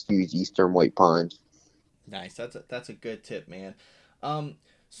if you just use Eastern White Pine. Nice. That's a good tip, man. Um,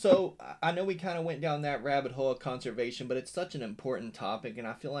 so I know we kind of went down that rabbit hole of conservation, but it's such an important topic, and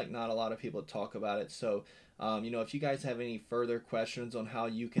I feel like not a lot of people talk about it. So, if you guys have any further questions on how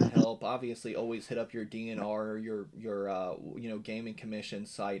you can help, obviously always hit up your DNR or your gaming commission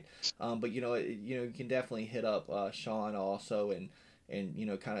site. But you can definitely hit up Shaun also and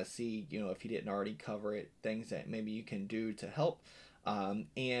kind of see if you didn't already cover it, things that maybe you can do to help.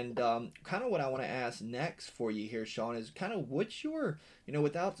 And kind of what I want to ask next for you here, Shaun, is kind of what's your,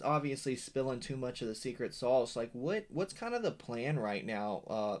 without obviously spilling too much of the secret sauce, like what's kind of the plan right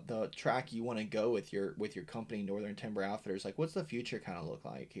now, the track you want to go with your company, Northern Timber Outfitters, like what's the future kind of look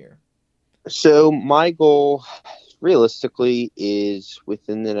like here? So my goal, realistically, is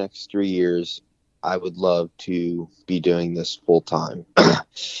within the next 3 years, I would love to be doing this full time.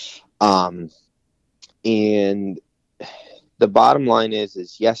 um, and the bottom line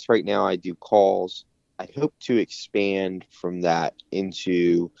is yes, right now I do calls. I hope to expand from that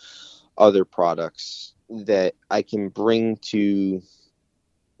into other products that I can bring to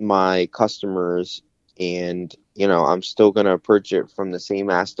my customers, and I'm still going to approach it from the same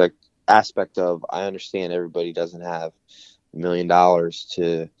aspect of, I understand everybody doesn't have $1 million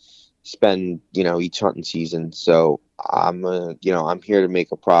to spend each hunting season. So I'm here to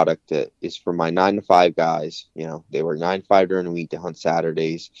make a product that is for my 9 to 5 guys. They work 9 to 5 during the week to hunt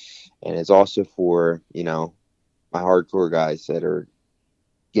Saturdays, and it's also for my hardcore guys that are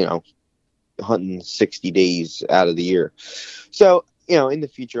you know hunting 60 days out of the year. So in the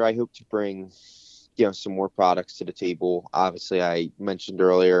future, I hope to bring some more products to the table. Obviously, I mentioned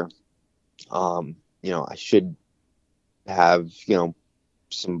earlier, I should have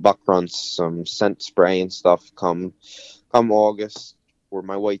some buck runts, some scent spray and stuff come August for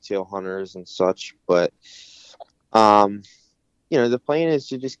my whitetail hunters and such. But the plan is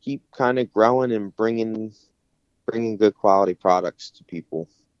to just keep kind of growing and bringing good quality products to people.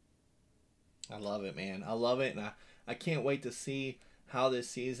 I love it, man. I love it, and I can't wait to see how this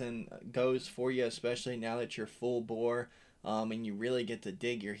season goes for you, especially now that you're full bore. And you really get to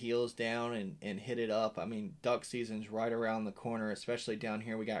dig your heels down and hit it up. I mean, duck season's right around the corner, especially down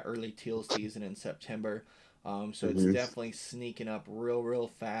here. We got early teal season in September. So it's Hmm. definitely sneaking up real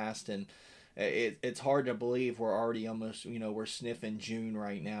fast. And it's hard to believe we're already almost, we're sniffing June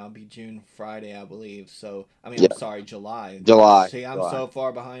right now. It'll be June Friday, I believe. So, I mean, I'm Yeah, sorry, July. July, See, I'm July. so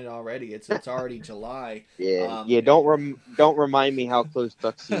far behind already. It's already July. Yeah, Um, yeah. Don't remind me how close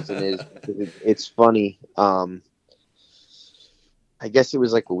duck season is, because it's funny. I guess it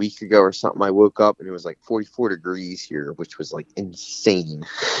was like a week ago or something. I woke up and it was like 44 degrees here, which was like insane.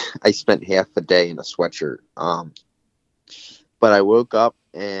 I spent half a day in a sweatshirt. But I woke up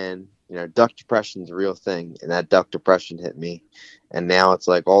and duck depression's a real thing, and that duck depression hit me, and now it's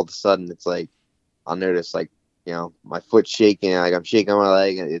like all of a sudden it's like I'll notice like my foot shaking, like I'm shaking my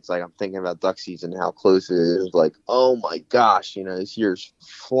leg, and it's like I'm thinking about duck season, how close it is. Like, oh my gosh, this year's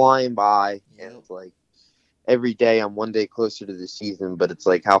flying by, and yep. it's like every day I'm one day closer to the season, but it's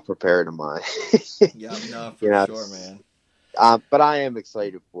like, how prepared am I? Yep. No, you for know, sure, man. but I am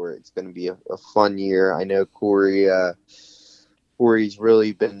excited for it. It's going to be a fun year. I know Corey's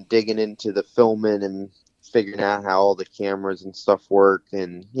really been digging into the filming and figuring out how all the cameras and stuff work,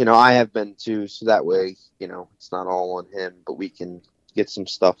 and I have been too. So that way, it's not all on him, but we can get some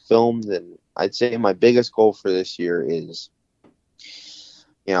stuff filmed. And I'd say my biggest goal for this year is,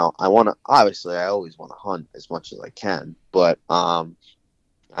 I want to, obviously I always want to hunt as much as I can, but I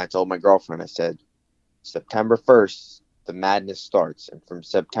told my girlfriend, I said, September 1st, the madness starts. And from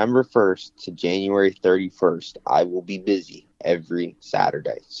September 1st to January 31st, I will be busy every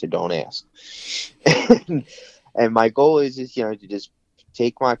Saturday. So don't ask. And my goal is, to just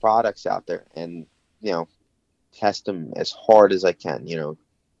take my products out there and, you know, test them as hard as I can,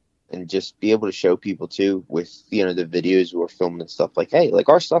 and just be able to show people too with, the videos we're filming and stuff, like, hey, like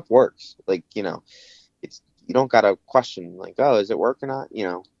our stuff works. Like, it's, you don't got to question like, oh, is it working or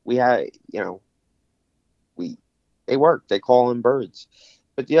not? We had, we they work. They call in birds.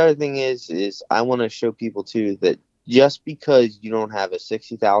 But the other thing is I want to show people too that just because you don't have a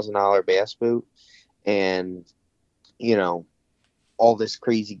 $60,000 bass boat and you know all this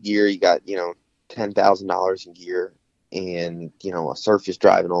crazy gear, you got $10,000 in gear and a surface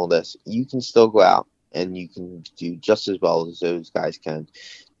drive and all this, you can still go out and you can do just as well as those guys can.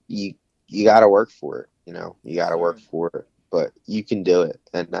 You you got to work for it. You Yes, got to work sir. for it, but you can do it,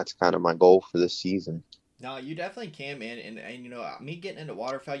 and that's kind of my goal for this season. No, you definitely can, man. And you know, me getting into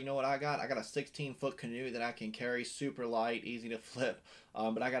waterfowl, you know what I got? I got a 16-foot canoe that I can carry, super light, easy to flip.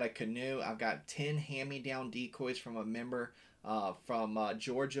 But I got a canoe. I've got 10 hand-me-down decoys from a member from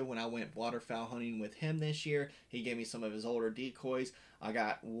Georgia when I went waterfowl hunting with him this year. He gave me some of his older decoys. I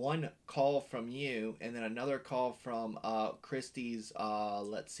got one call from you, and then another call from Christy's,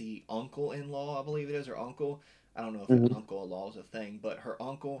 let's see, uncle-in-law, I believe it is, or uncle. I don't know if an Hmm. uncle-in-law is a thing, but her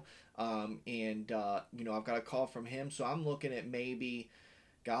uncle and you know, I've got a call from him, so I'm looking at maybe,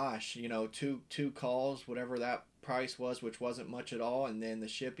 gosh, you know, two calls, whatever that price was, which wasn't much at all, and then the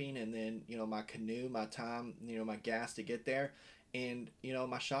shipping, and then you know my canoe, my time, you know, my gas to get there, and you know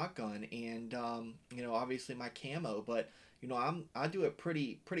my shotgun, and you know obviously my camo, but you know I do it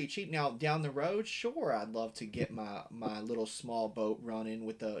pretty cheap. Now down the road, sure, I'd love to get my little small boat running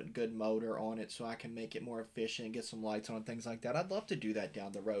with a good motor on it, so I can make it more efficient, get some lights on, things like that. I'd love to do that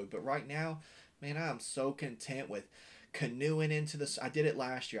down the road, but right now, man, I'm so content with canoeing into the. I did it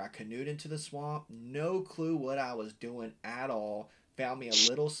last year. I canoed into the swamp. No clue what I was doing at all. Found me a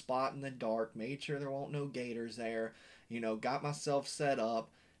little spot in the dark. Made sure there won't no gators there. You know, got myself set up.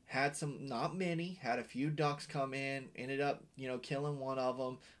 Had some, not many. Had a few ducks come in. Ended up, you know, killing one of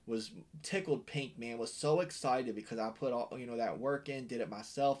them. Was tickled pink, man. Was so excited because I put all, you know, that work in. Did it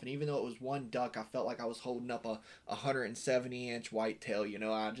myself. And even though it was one duck, I felt like I was holding up a 170-inch whitetail. You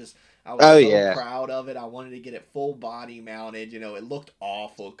know, I was Oh so yeah. proud of it. I wanted to get it full body mounted. You know, it looked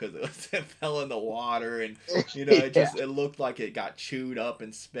awful because it fell in the water, and you know, Yeah. it looked like it got chewed up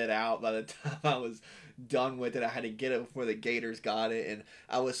and spit out by the time I was done with it. I had to get it before the gators got it, and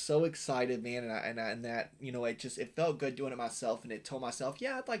I was so excited, man. And that, you know, it felt good doing it myself, and it told myself,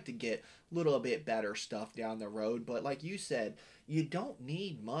 yeah, I'd like to get a little bit better stuff down the road. But like you said, you don't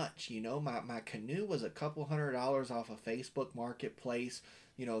need much. You know, my canoe was a couple $100 off of Facebook Marketplace.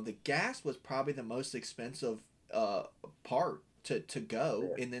 You know, the gas was probably the most expensive part to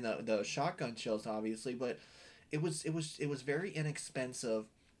go, and then the shotgun shells obviously, but it was very inexpensive.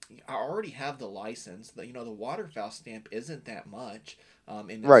 I already have the license. You know, the waterfowl stamp isn't that much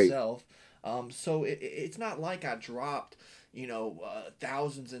in Right. itself. So it's not like I dropped, you know,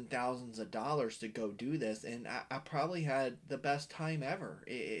 thousands and thousands of dollars to go do this, and I probably had the best time ever.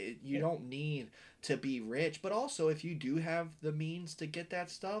 You don't need to be rich, but also if you do have the means to get that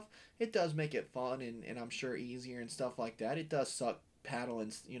stuff, it does make it fun and I'm sure easier and stuff like that. It does suck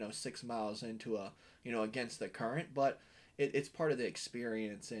paddling, you know, 6 miles into a, you know, against the current, but it's part of the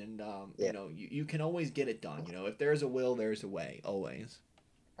experience, and you Yeah. know, you can always get it done. You know, if there's a will, there's a way, always.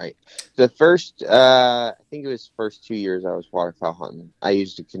 Right. The first, I think it was first 2 years I was waterfowl hunting. I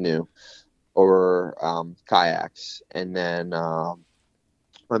used a canoe or kayaks, and then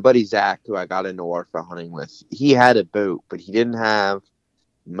my buddy Zach, who I got into waterfowl hunting with, he had a boat, but he didn't have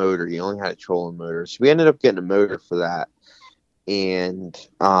a motor. He only had a trolling motor, so we ended up getting a motor for that, and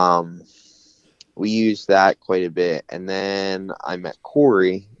we used that quite a bit. And then I met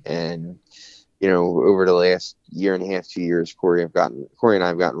Corey, and over the last year and a half, 2 years, Corey and I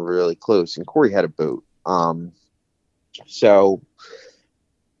have gotten really close. And Corey had a boat, so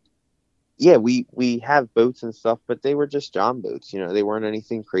yeah, we have boats and stuff, but they were just John boats. They weren't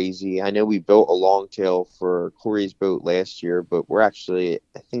anything crazy. I know we built a longtail for Corey's boat last year, but we're actually,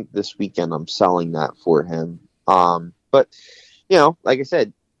 I think this weekend I'm selling that for him. But like I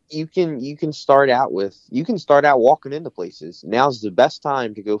said, you can start out walking into places. Now's the best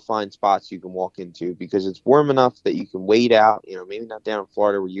time to go find spots you can walk into because it's warm enough that you can wade out. Maybe not down in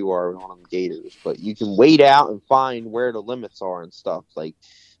Florida where you are on them gators, but you can wade out and find where the limits are and stuff. Like,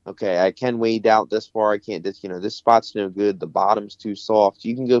 okay, I can wade out this far. I can't. This spot's no good. The bottom's too soft.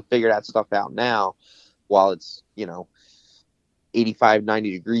 You can go figure that stuff out now, while it's 85,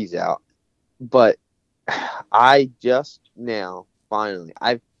 90 degrees out. But I just now finally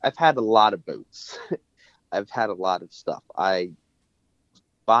I've had a lot of boats. I've had a lot of stuff. I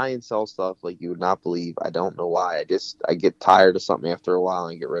buy and sell stuff like you would not believe. I don't know why. I get tired of something after a while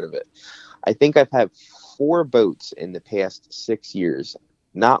and get rid of it. I think I've had 4 boats in the past 6 years.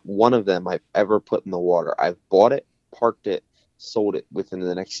 Not one of them I've ever put in the water. I've bought it, parked it, sold it within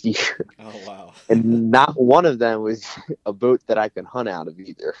the next year. Oh wow. And not one of them was a boat that I can hunt out of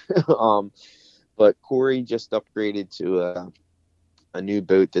either. But Corey just upgraded to a new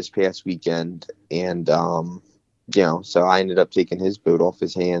boat this past weekend, and so I ended up taking his boat off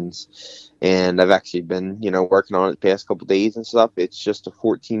his hands, and I've actually been working on it the past couple days and stuff. It's just a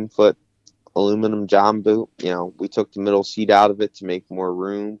 14-foot aluminum John boat. We took the middle seat out of it to make more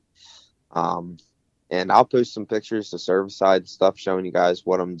room. And I'll post some pictures to Serviceside stuff showing you guys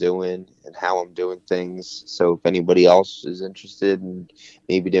what I'm doing and how I'm doing things. So if anybody else is interested in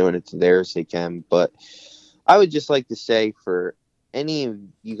maybe doing it to theirs, they can. But I would just like to say for any of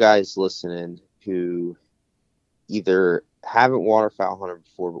you guys listening who either haven't waterfowl hunted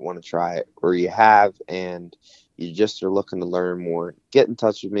before but want to try it, or you have and you just are looking to learn more, get in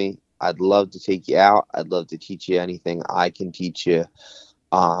touch with me. I'd love to take you out. I'd love to teach you anything I can teach you.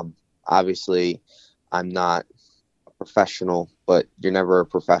 Obviously, I'm not a professional, but you're never a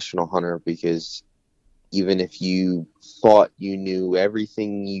professional hunter because even if you thought you knew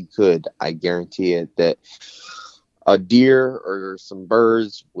everything you could, I guarantee it that a deer or some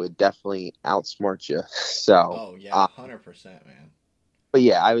birds would definitely outsmart you. So, Oh yeah, 100%, man. but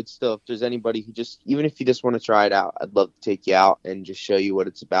yeah, I would still, if there's anybody who just, even if you just want to try it out, I'd love to take you out and just show you what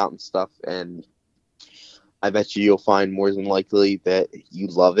it's about and stuff. And I bet you'll find more than likely that you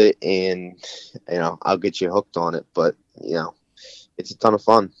love it, and I'll get you hooked on it. But it's a ton of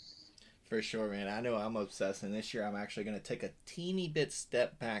fun. For sure, man. I know I'm obsessed, and this year I'm actually going to take a teeny bit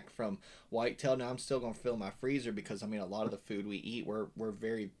step back from whitetail. Now I'm still going to fill my freezer because I mean a lot of the food we eat we're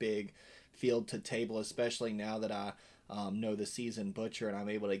very big field to table, especially now that I know the seasoned butcher and I'm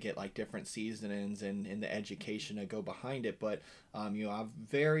able to get like different seasonings and the education to go behind it. But I've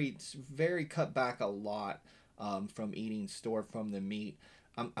very cut back a lot from eating store from the meat.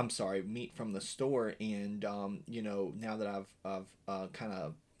 I'm sorry, meat from the store, and now that I've kind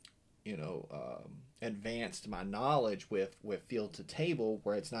of advanced my knowledge with field to table,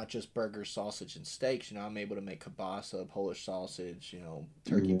 where it's not just burgers, sausage, and steaks. I'm able to make kielbasa, Polish sausage,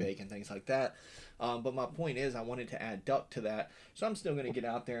 turkey Mm-hmm. bacon, things like that. But my point is, I wanted to add duck to that, so I'm still going to get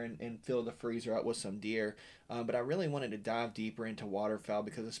out there and fill the freezer up with some deer. But I really wanted to dive deeper into waterfowl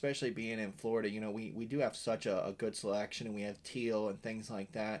because, especially being in Florida, we do have such a good selection, and we have teal and things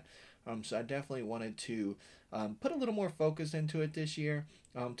like that. So I definitely wanted to put a little more focus into it this year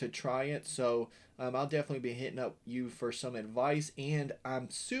to try it. So I'll definitely be hitting up you for some advice, and I'm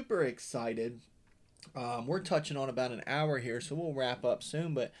super excited. We're touching on about an hour here, so we'll wrap up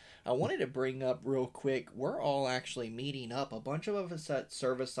soon. But I wanted to bring up real quick, we're all actually meeting up. A bunch of us at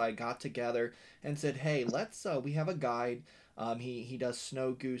Serviceside got together and said, "Hey, let's." We have a guide. He does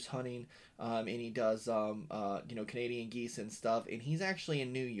snow goose hunting, and he does Canadian geese and stuff. And he's actually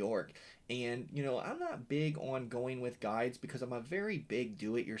in New York. And I'm not big on going with guides because I'm a very big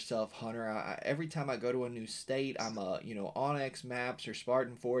do-it-yourself hunter. Every time I go to a new state, I'm a Onyx maps or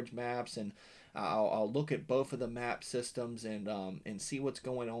Spartan Forge maps, and I'll look at both of the map systems and see what's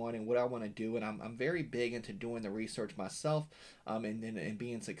going on and what I want to do. And I'm very big into doing the research myself, and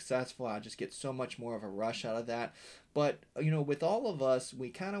being successful. I just get so much more of a rush out of that. But with all of us, we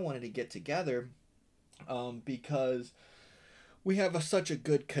kind of wanted to get together because we have such a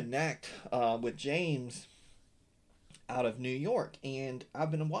good connect with James out of New York, and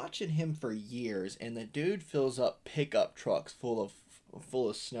I've been watching him for years, and the dude fills up pickup trucks full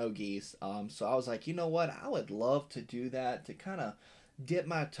of snow geese. So I was like, you know what? I would love to do that, to kind of dip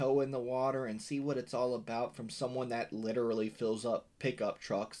my toe in the water and see what it's all about from someone that literally fills up pickup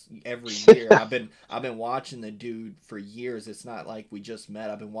trucks every year. I've been watching the dude for years. It's not like we just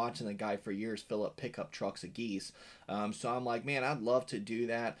met. I've been watching the guy for years fill up pickup trucks of geese. So I'm like, man, I'd love to do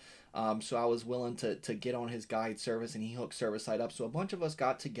that. So I was willing to get on his guide service, and he hooked Serviceside up. So a bunch of us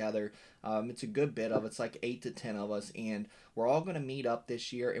got together. It's a good bit of it's like 8 to 10 of us, and we're all going to meet up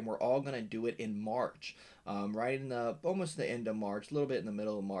this year, and we're all going to do it in March. Right in the almost the end of March, a little bit in the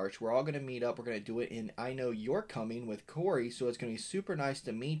middle of March. We're all going to meet up. We're going to do it in. I know you're coming with Corey, so it's going to be super nice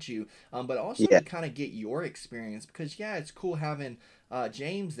to meet you. But also Yeah. to kind of get your experience, because yeah, it's cool having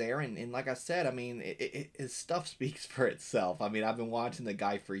James there, and like I said, I mean, his stuff speaks for itself. I mean, I've been watching the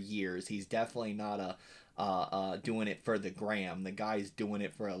guy for years. He's definitely not doing it for the gram. The guy's doing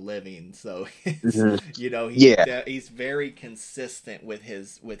it for a living. So it's Hmm. he's Yeah. he's very consistent with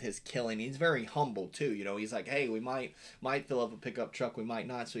his killing. He's very humble too. He's like, hey, we might fill up a pickup truck, we might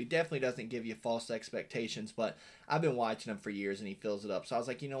not. So he definitely doesn't give you false expectations. But I've been watching him for years, and he fills it up. So I was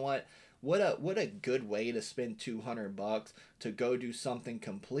like, you know what? What a good way to spend $200 to go do something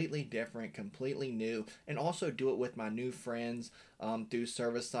completely different, completely new, and also do it with my new friends through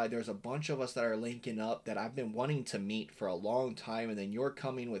Serviceside. There's a bunch of us that are linking up that I've been wanting to meet for a long time, and then you're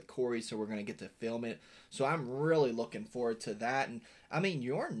coming with Corey, so we're gonna get to film it. So I'm really looking forward to that. And I mean,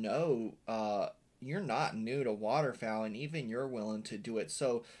 you're no you're not new to waterfowl, and even you're willing to do it.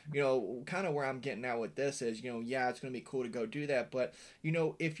 So, kind of where I'm getting at with this is, yeah, it's going to be cool to go do that. But,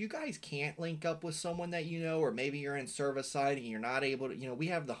 if you guys can't link up with someone that or maybe you're in service side and you're not able to, we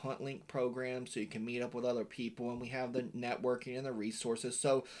have the Hunt Link program so you can meet up with other people, and we have the networking and the resources.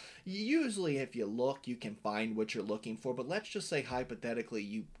 So, usually if you look, you can find what you're looking for. But let's just say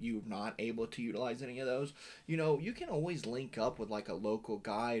hypothetically you're not able to utilize any of those. You can always link up with like a local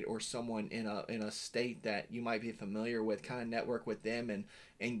guide or someone in a state that you might be familiar with, kind of network with them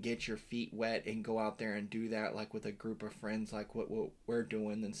and get your feet wet and go out there and do that like with a group of friends, like what we're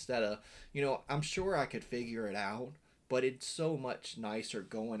doing, instead of, I'm sure I could figure it out, but it's so much nicer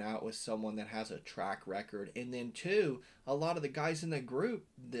going out with someone that has a track record. And then two, a lot of the guys in the group,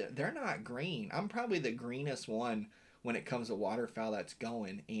 they're not green. I'm probably the greenest one when it comes to waterfowl that's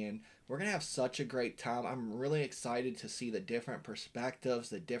going, and we're gonna have such a great time. I'm really excited to see the different perspectives,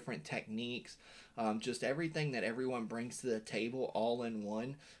 the different techniques, just everything that everyone brings to the table all in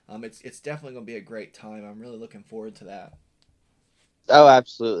one. It's definitely gonna be a great time. I'm really looking forward to that. Oh,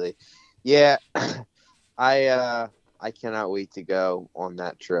 absolutely. Yeah, I I cannot wait to go on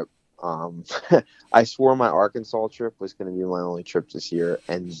that trip. Um, I swore my Arkansas trip was going to be my only trip this year,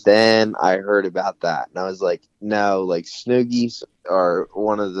 and then I heard about that, and I was like, no, like snoogies are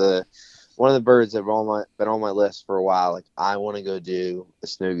one of the birds that have been on my list for a while. Like I want to go do a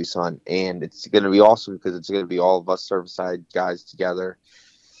snoogie hunt, and it's going to be awesome because it's going to be all of us Surfside guys together,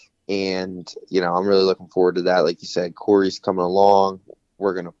 and I'm really looking forward to that. Like you said, Corey's coming along.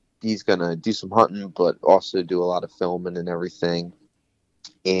 He's gonna do some hunting, but also do a lot of filming and everything.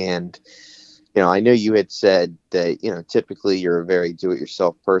 And I know you had said that typically you're a very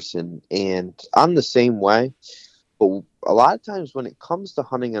do-it-yourself person, and I'm the same way. But a lot of times when it comes to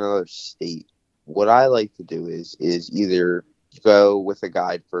hunting another state, what I like to do is either go with a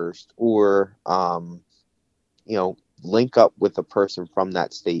guide first, or link up with a person from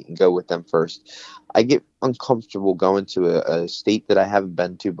that state and go with them first. I get uncomfortable going to a state that I haven't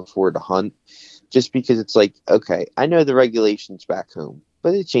been to before to hunt, just because it's like, okay, I know the regulations back home,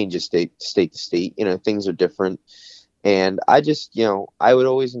 but it changes state to state. Things are different. And I just, I would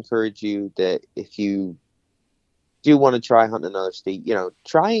always encourage you that if you do want to try hunting another state,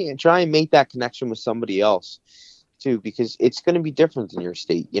 try and make that connection with somebody else too, because it's going to be different in your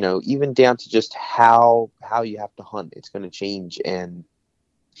state. Even down to just how you have to hunt, it's going to change. And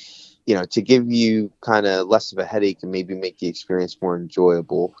to give you kind of less of a headache and maybe make the experience more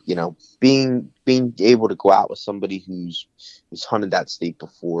enjoyable, being able to go out with somebody who's hunted that state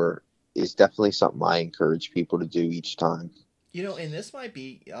before is definitely something I encourage people to do each time. And this might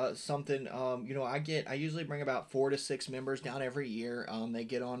be something. I usually bring about 4 to 6 members down every year. They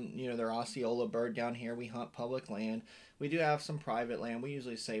get on, their Osceola bird down here. We hunt public land. We do have some private land. We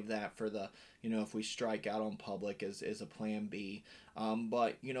usually save that for the, if we strike out on public as a plan B.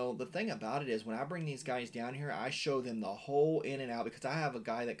 But the thing about it is, when I bring these guys down here, I show them the whole in and out, because I have a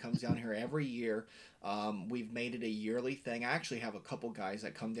guy that comes down here every year. We've made it a yearly thing. I actually have a couple guys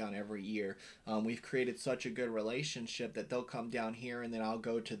that come down every year. We've created such a good relationship that they'll come down here, and then I'll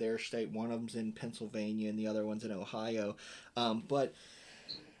go to their state. One of them's in Pennsylvania and the other one's in Ohio. But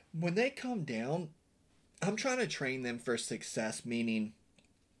when they come down, I'm trying to train them for success, meaning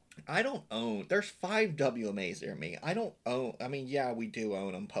I don't own. There's 5 WMAs near me. I don't own. I mean, yeah, we do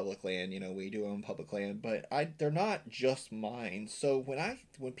own them public land. We do own public land, but they're not just mine. So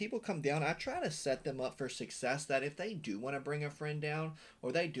when people come down, I try to set them up for success. That if they do want to bring a friend down,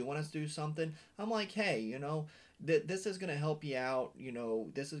 or they do want us to do something, I'm like, hey, this is gonna help you out.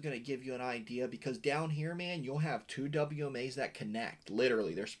 This is gonna give you an idea, because down here, man, you'll have 2 WMAs that connect.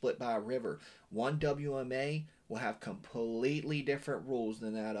 Literally, they're split by a river. One WMA will have completely different rules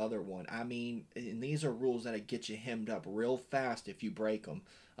than that other one. I mean, and these are rules that get you hemmed up real fast if you break them.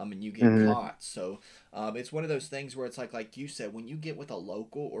 And you get Hmm. caught. So it's one of those things where it's like you said, when you get with a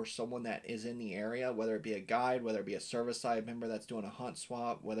local or someone that is in the area, whether it be a guide, whether it be a service side member that's doing a hunt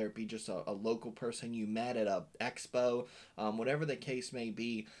swap, whether it be just a local person you met at a expo, whatever the case may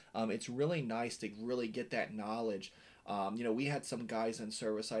be, it's really nice to really get that knowledge. We had some guys in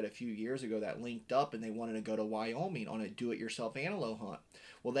Servicide a few years ago that linked up, and they wanted to go to Wyoming on a do-it-yourself antelope hunt.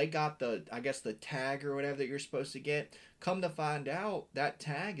 Well, they got the tag or whatever that you're supposed to get. Come to find out, that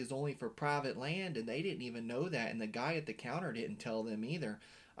tag is only for private land, and they didn't even know that, and the guy at the counter didn't tell them either.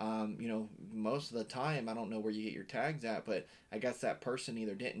 Most of the time, I don't know where you get your tags at, but I guess that person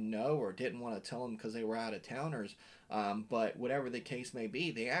either didn't know or didn't want to tell them because they were out of towners. But whatever the case may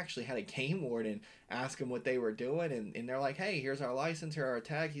be, they actually had a game warden ask them what they were doing, and they're like, "Hey, here's our license, here our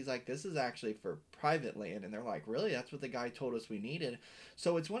tag." He's like, "This is actually for private land," and they're like, "Really? That's what the guy told us we needed."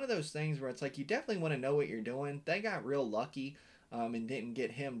 So it's one of those things where it's like you definitely want to know what you're doing. They got real lucky. And didn't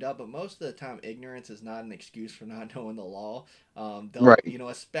get hemmed up, but most of the time, ignorance is not an excuse for not knowing the law. They'll, Right.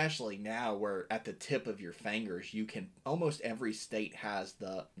 especially now where at the tip of your fingers, you can almost every state has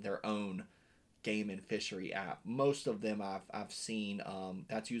their own game and fishery app. Most of them I've seen.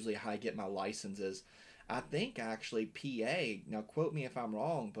 That's usually how I get my licenses. I think actually PA. Now quote me if I'm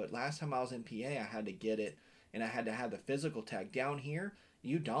wrong, but last time I was in PA, I had to get it, and I had to have the physical tag. Down here,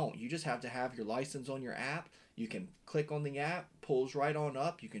 you don't. You just have to have your license on your app. You can click on the app, pulls right on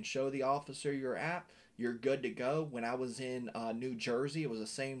up. You can show the officer your app. You're good to go. When I was in New Jersey, it was the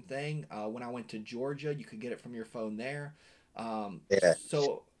same thing. When I went to Georgia, you could get it from your phone there. Yeah.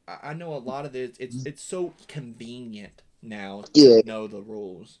 So I know a lot of this. It's so convenient now to Yeah. know the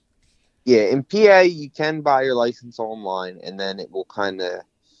rules. Yeah. In PA, you can buy your license online, and then it will kind of,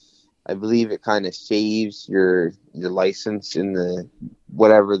 I believe it kind of saves your license in the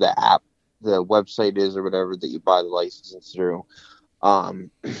whatever the app, the website is or whatever that you buy the license through.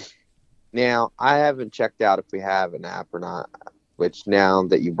 Um, Now I haven't checked out if we have an app or not. Which now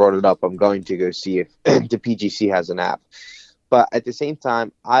that you brought it up, I'm going to go see if the PGC has an app. But at the same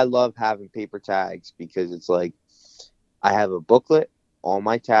time, I love having paper tags because it's like I have a booklet, all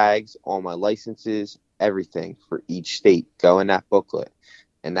my tags, all my licenses, everything for each state go in that booklet.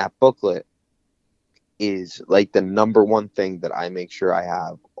 And that booklet is like the number one thing that I make sure I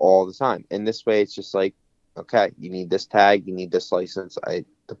have all the time. And this way it's just like, okay, you need this tag, you need this license.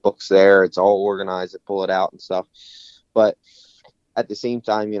 The book's there, it's all organized, I pull it out and stuff. But at the same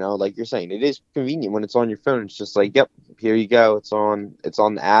time, like you're saying, it is convenient when it's on your phone. It's just like, yep, here you go. It's on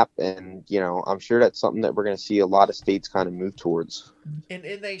the app, and I'm sure that's something that we're going to see a lot of states kind of move towards. And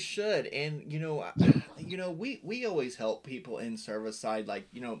they should. And we always help people in service side, like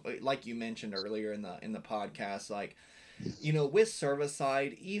like you mentioned earlier in the podcast, like with service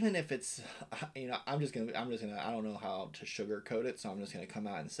side, even if it's, I'm just gonna, I don't know how to sugarcoat it, so I'm just gonna come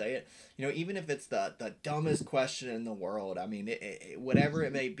out and say it. Even if it's the dumbest question in the world, I mean, whatever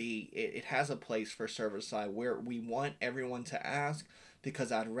it may be, it has a place for service side where we want everyone to ask,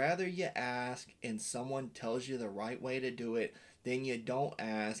 because I'd rather you ask and someone tells you the right way to do it than you don't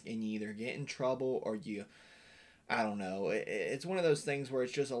ask and you either get in trouble or you, I don't know. It's one of those things where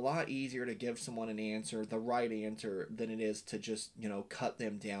it's just a lot easier to give someone an answer, the right answer, than it is to just, cut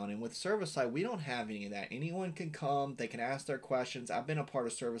them down. And with service side, we don't have any of that. Anyone can come, they can ask their questions. I've been a part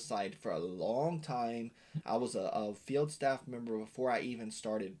of service side for a long time. I was a field staff member before I even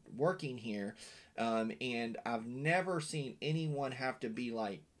started working here. And I've never seen anyone have to be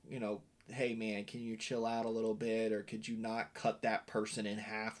like, hey man, can you chill out a little bit, or could you not cut that person in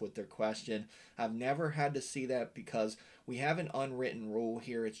half with their question? I've never had to see that because we have an unwritten rule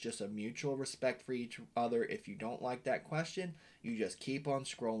here. It's just a mutual respect for each other. If you don't like that question, you just keep on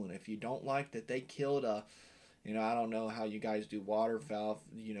scrolling. If you don't like that they killed a, I don't know how you guys do waterfowl,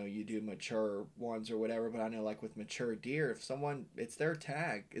 you do mature ones or whatever, but I know like with mature deer, if someone, it's their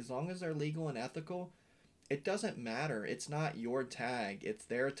tag, as long as they're legal and ethical, it doesn't matter. It's not your tag. It's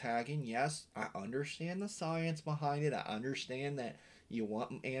their tagging. Yes, I understand the science behind it. I understand that you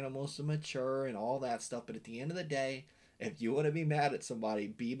want animals to mature and all that stuff. But at the end of the day, if you want to be mad at somebody,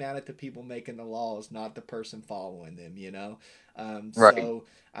 be mad at the people making the laws, not the person following them. Right. So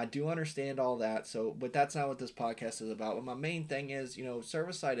I do understand all that. So, but that's not what this podcast is about. But my main thing is,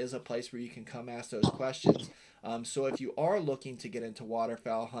 Servicide is a place where you can come ask those questions. So if you are looking to get into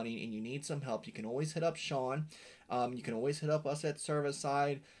waterfowl hunting and you need some help, you can always hit up Shaun. You can always hit up us at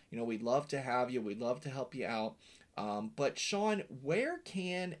Servicide. We'd love to have you. We'd love to help you out. But Shaun, where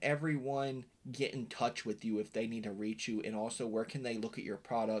can everyone get in touch with you if they need to reach you, and also where can they look at your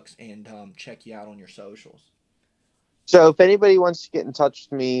products and check you out on your socials? So if anybody wants to get in touch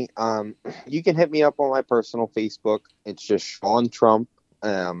with me, you can hit me up on my personal Facebook. It's just Shaun Trump,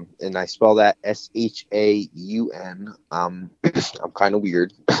 and I spell that Shaun. I'm kind of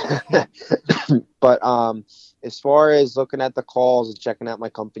weird, but as far as looking at the calls and checking out my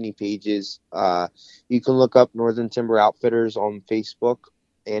company pages, you can look up Northern Timber Outfitters on Facebook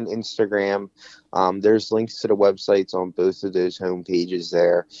and Instagram. There's links to the websites on both of those home pages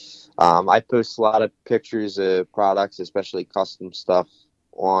there. I post a lot of pictures of products, especially custom stuff,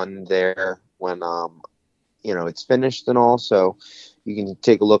 on there when it's finished and all. So you can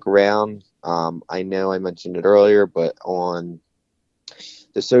take a look around. I know I mentioned it earlier, but on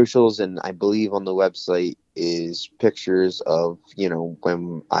the socials, and I believe on the website is pictures of,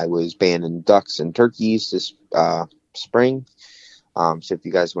 when I was banning ducks and turkeys this spring. So if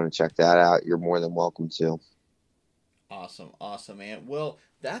you guys want to check that out, you're more than welcome to. Awesome, awesome, man. Well,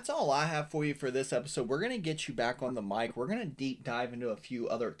 that's all I have for you for this episode. We're gonna get you back on the mic. We're gonna deep dive into a few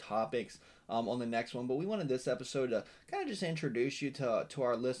other topics on the next one, but we wanted this episode to kind of just introduce you to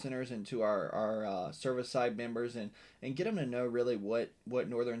our listeners and to our service side members, and get them to know really what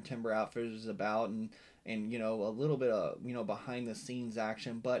Northern Timber Outfitters is about, and a little bit of behind the scenes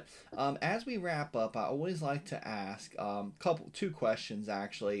action. But as we wrap up, I always like to ask two questions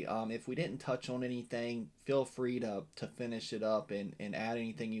actually. If we didn't touch on anything, feel free to finish it up and add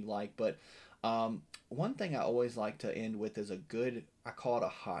anything you'd like. But one thing I always like to end with is I call it a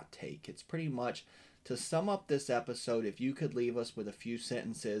hot take. It's pretty much to sum up this episode. If you could leave us with a few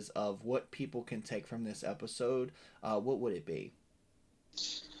sentences of what people can take from this episode, what would it be?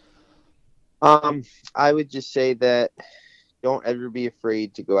 I would just say that don't ever be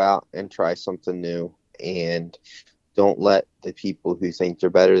afraid to go out and try something new, and don't let the people who think they're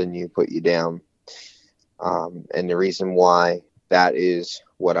better than you put you down. And the reason why that is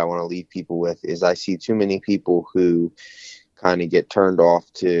what I want to leave people with is I see too many people who kind of get turned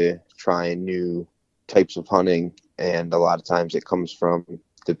off to trying new types of hunting, and a lot of times it comes from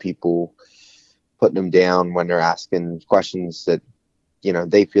the people putting them down when they're asking questions that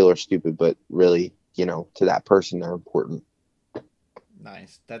they feel are stupid, but really, to that person they're important.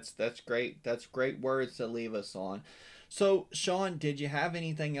 Nice. That's great. That's great words to leave us on. So, Shaun, did you have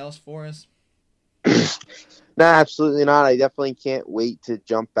anything else for us? No, absolutely not. I definitely can't wait to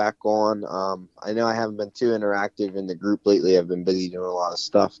jump back on. I know I haven't been too interactive in the group lately. I've been busy doing a lot of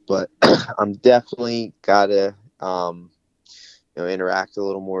stuff, but I'm definitely gotta interact a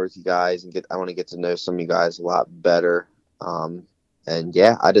little more with you guys, and I want to get to know some of you guys a lot better. And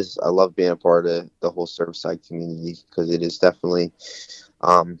yeah, I love being a part of the whole Surfside community, because it's definitely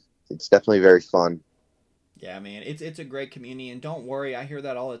very fun. Yeah, man, it's a great community, and don't worry, I hear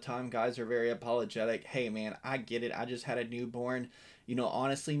that all the time. Guys are very apologetic. Hey, man, I get it. I just had a newborn.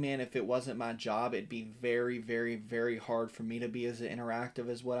 Honestly, man, if it wasn't my job, it'd be very, very, very hard for me to be as interactive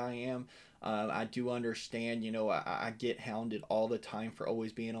as what I am. I do understand, I get hounded all the time for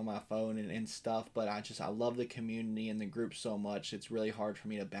always being on my phone and stuff, but I love the community and the group so much. It's really hard for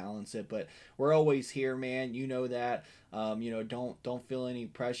me to balance it, but we're always here, man. You know that. Don't feel any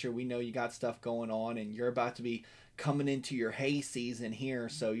pressure. We know you got stuff going on, and you're about to be coming into your hay season here,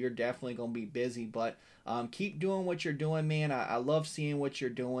 so you're definitely gonna be busy. But keep doing what you're doing, man. I love seeing what you're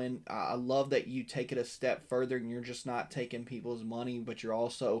doing. I love that you take it a step further, and you're just not taking people's money, but you're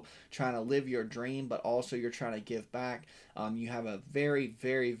also trying to live your dream, but also you're trying to give back. You have a very,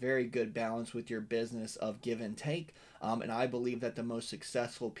 very, very good balance with your business of give and take. And I believe that the most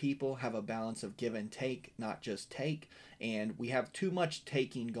successful people have a balance of give and take, not just take. And we have too much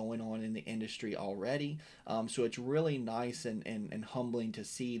taking going on in the industry already. So it's really nice and humbling to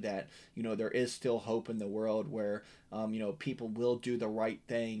see that, there is still hope in the world where, people will do the right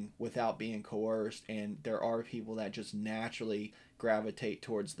thing without being coerced. And there are people that just naturally gravitate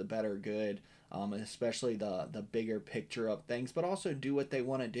towards the better good, and especially the bigger picture of things, but also do what they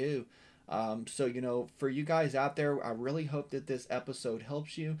want to do. So, for you guys out there, I really hope that this episode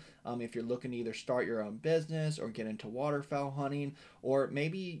helps you. If you're looking to either start your own business or get into waterfowl hunting, or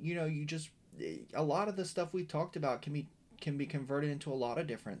maybe, you just, a lot of the stuff we talked about can be converted into a lot of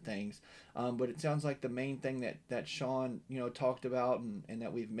different things. But it sounds like the main thing that Shaun, talked about and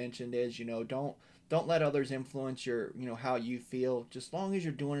that we've mentioned is, don't let others influence your, how you feel. Just as long as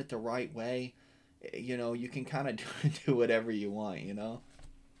you're doing it the right way, you can kind of do whatever you want.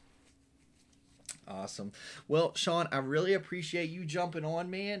 Awesome. Well, Shaun, I really appreciate you jumping on,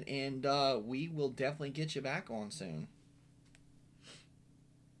 man, and we will definitely get you back on soon.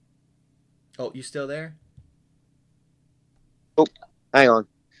 Oh, you still there? Oh, hang on.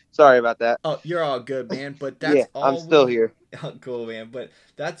 Sorry about that. Oh, you're all good, man. But Yeah, that's I'm all still we. here. Oh, cool, man. But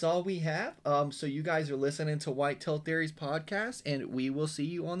that's all we have. So you guys are listening to Whitetail Theories podcast, and we will see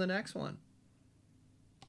you on the next one.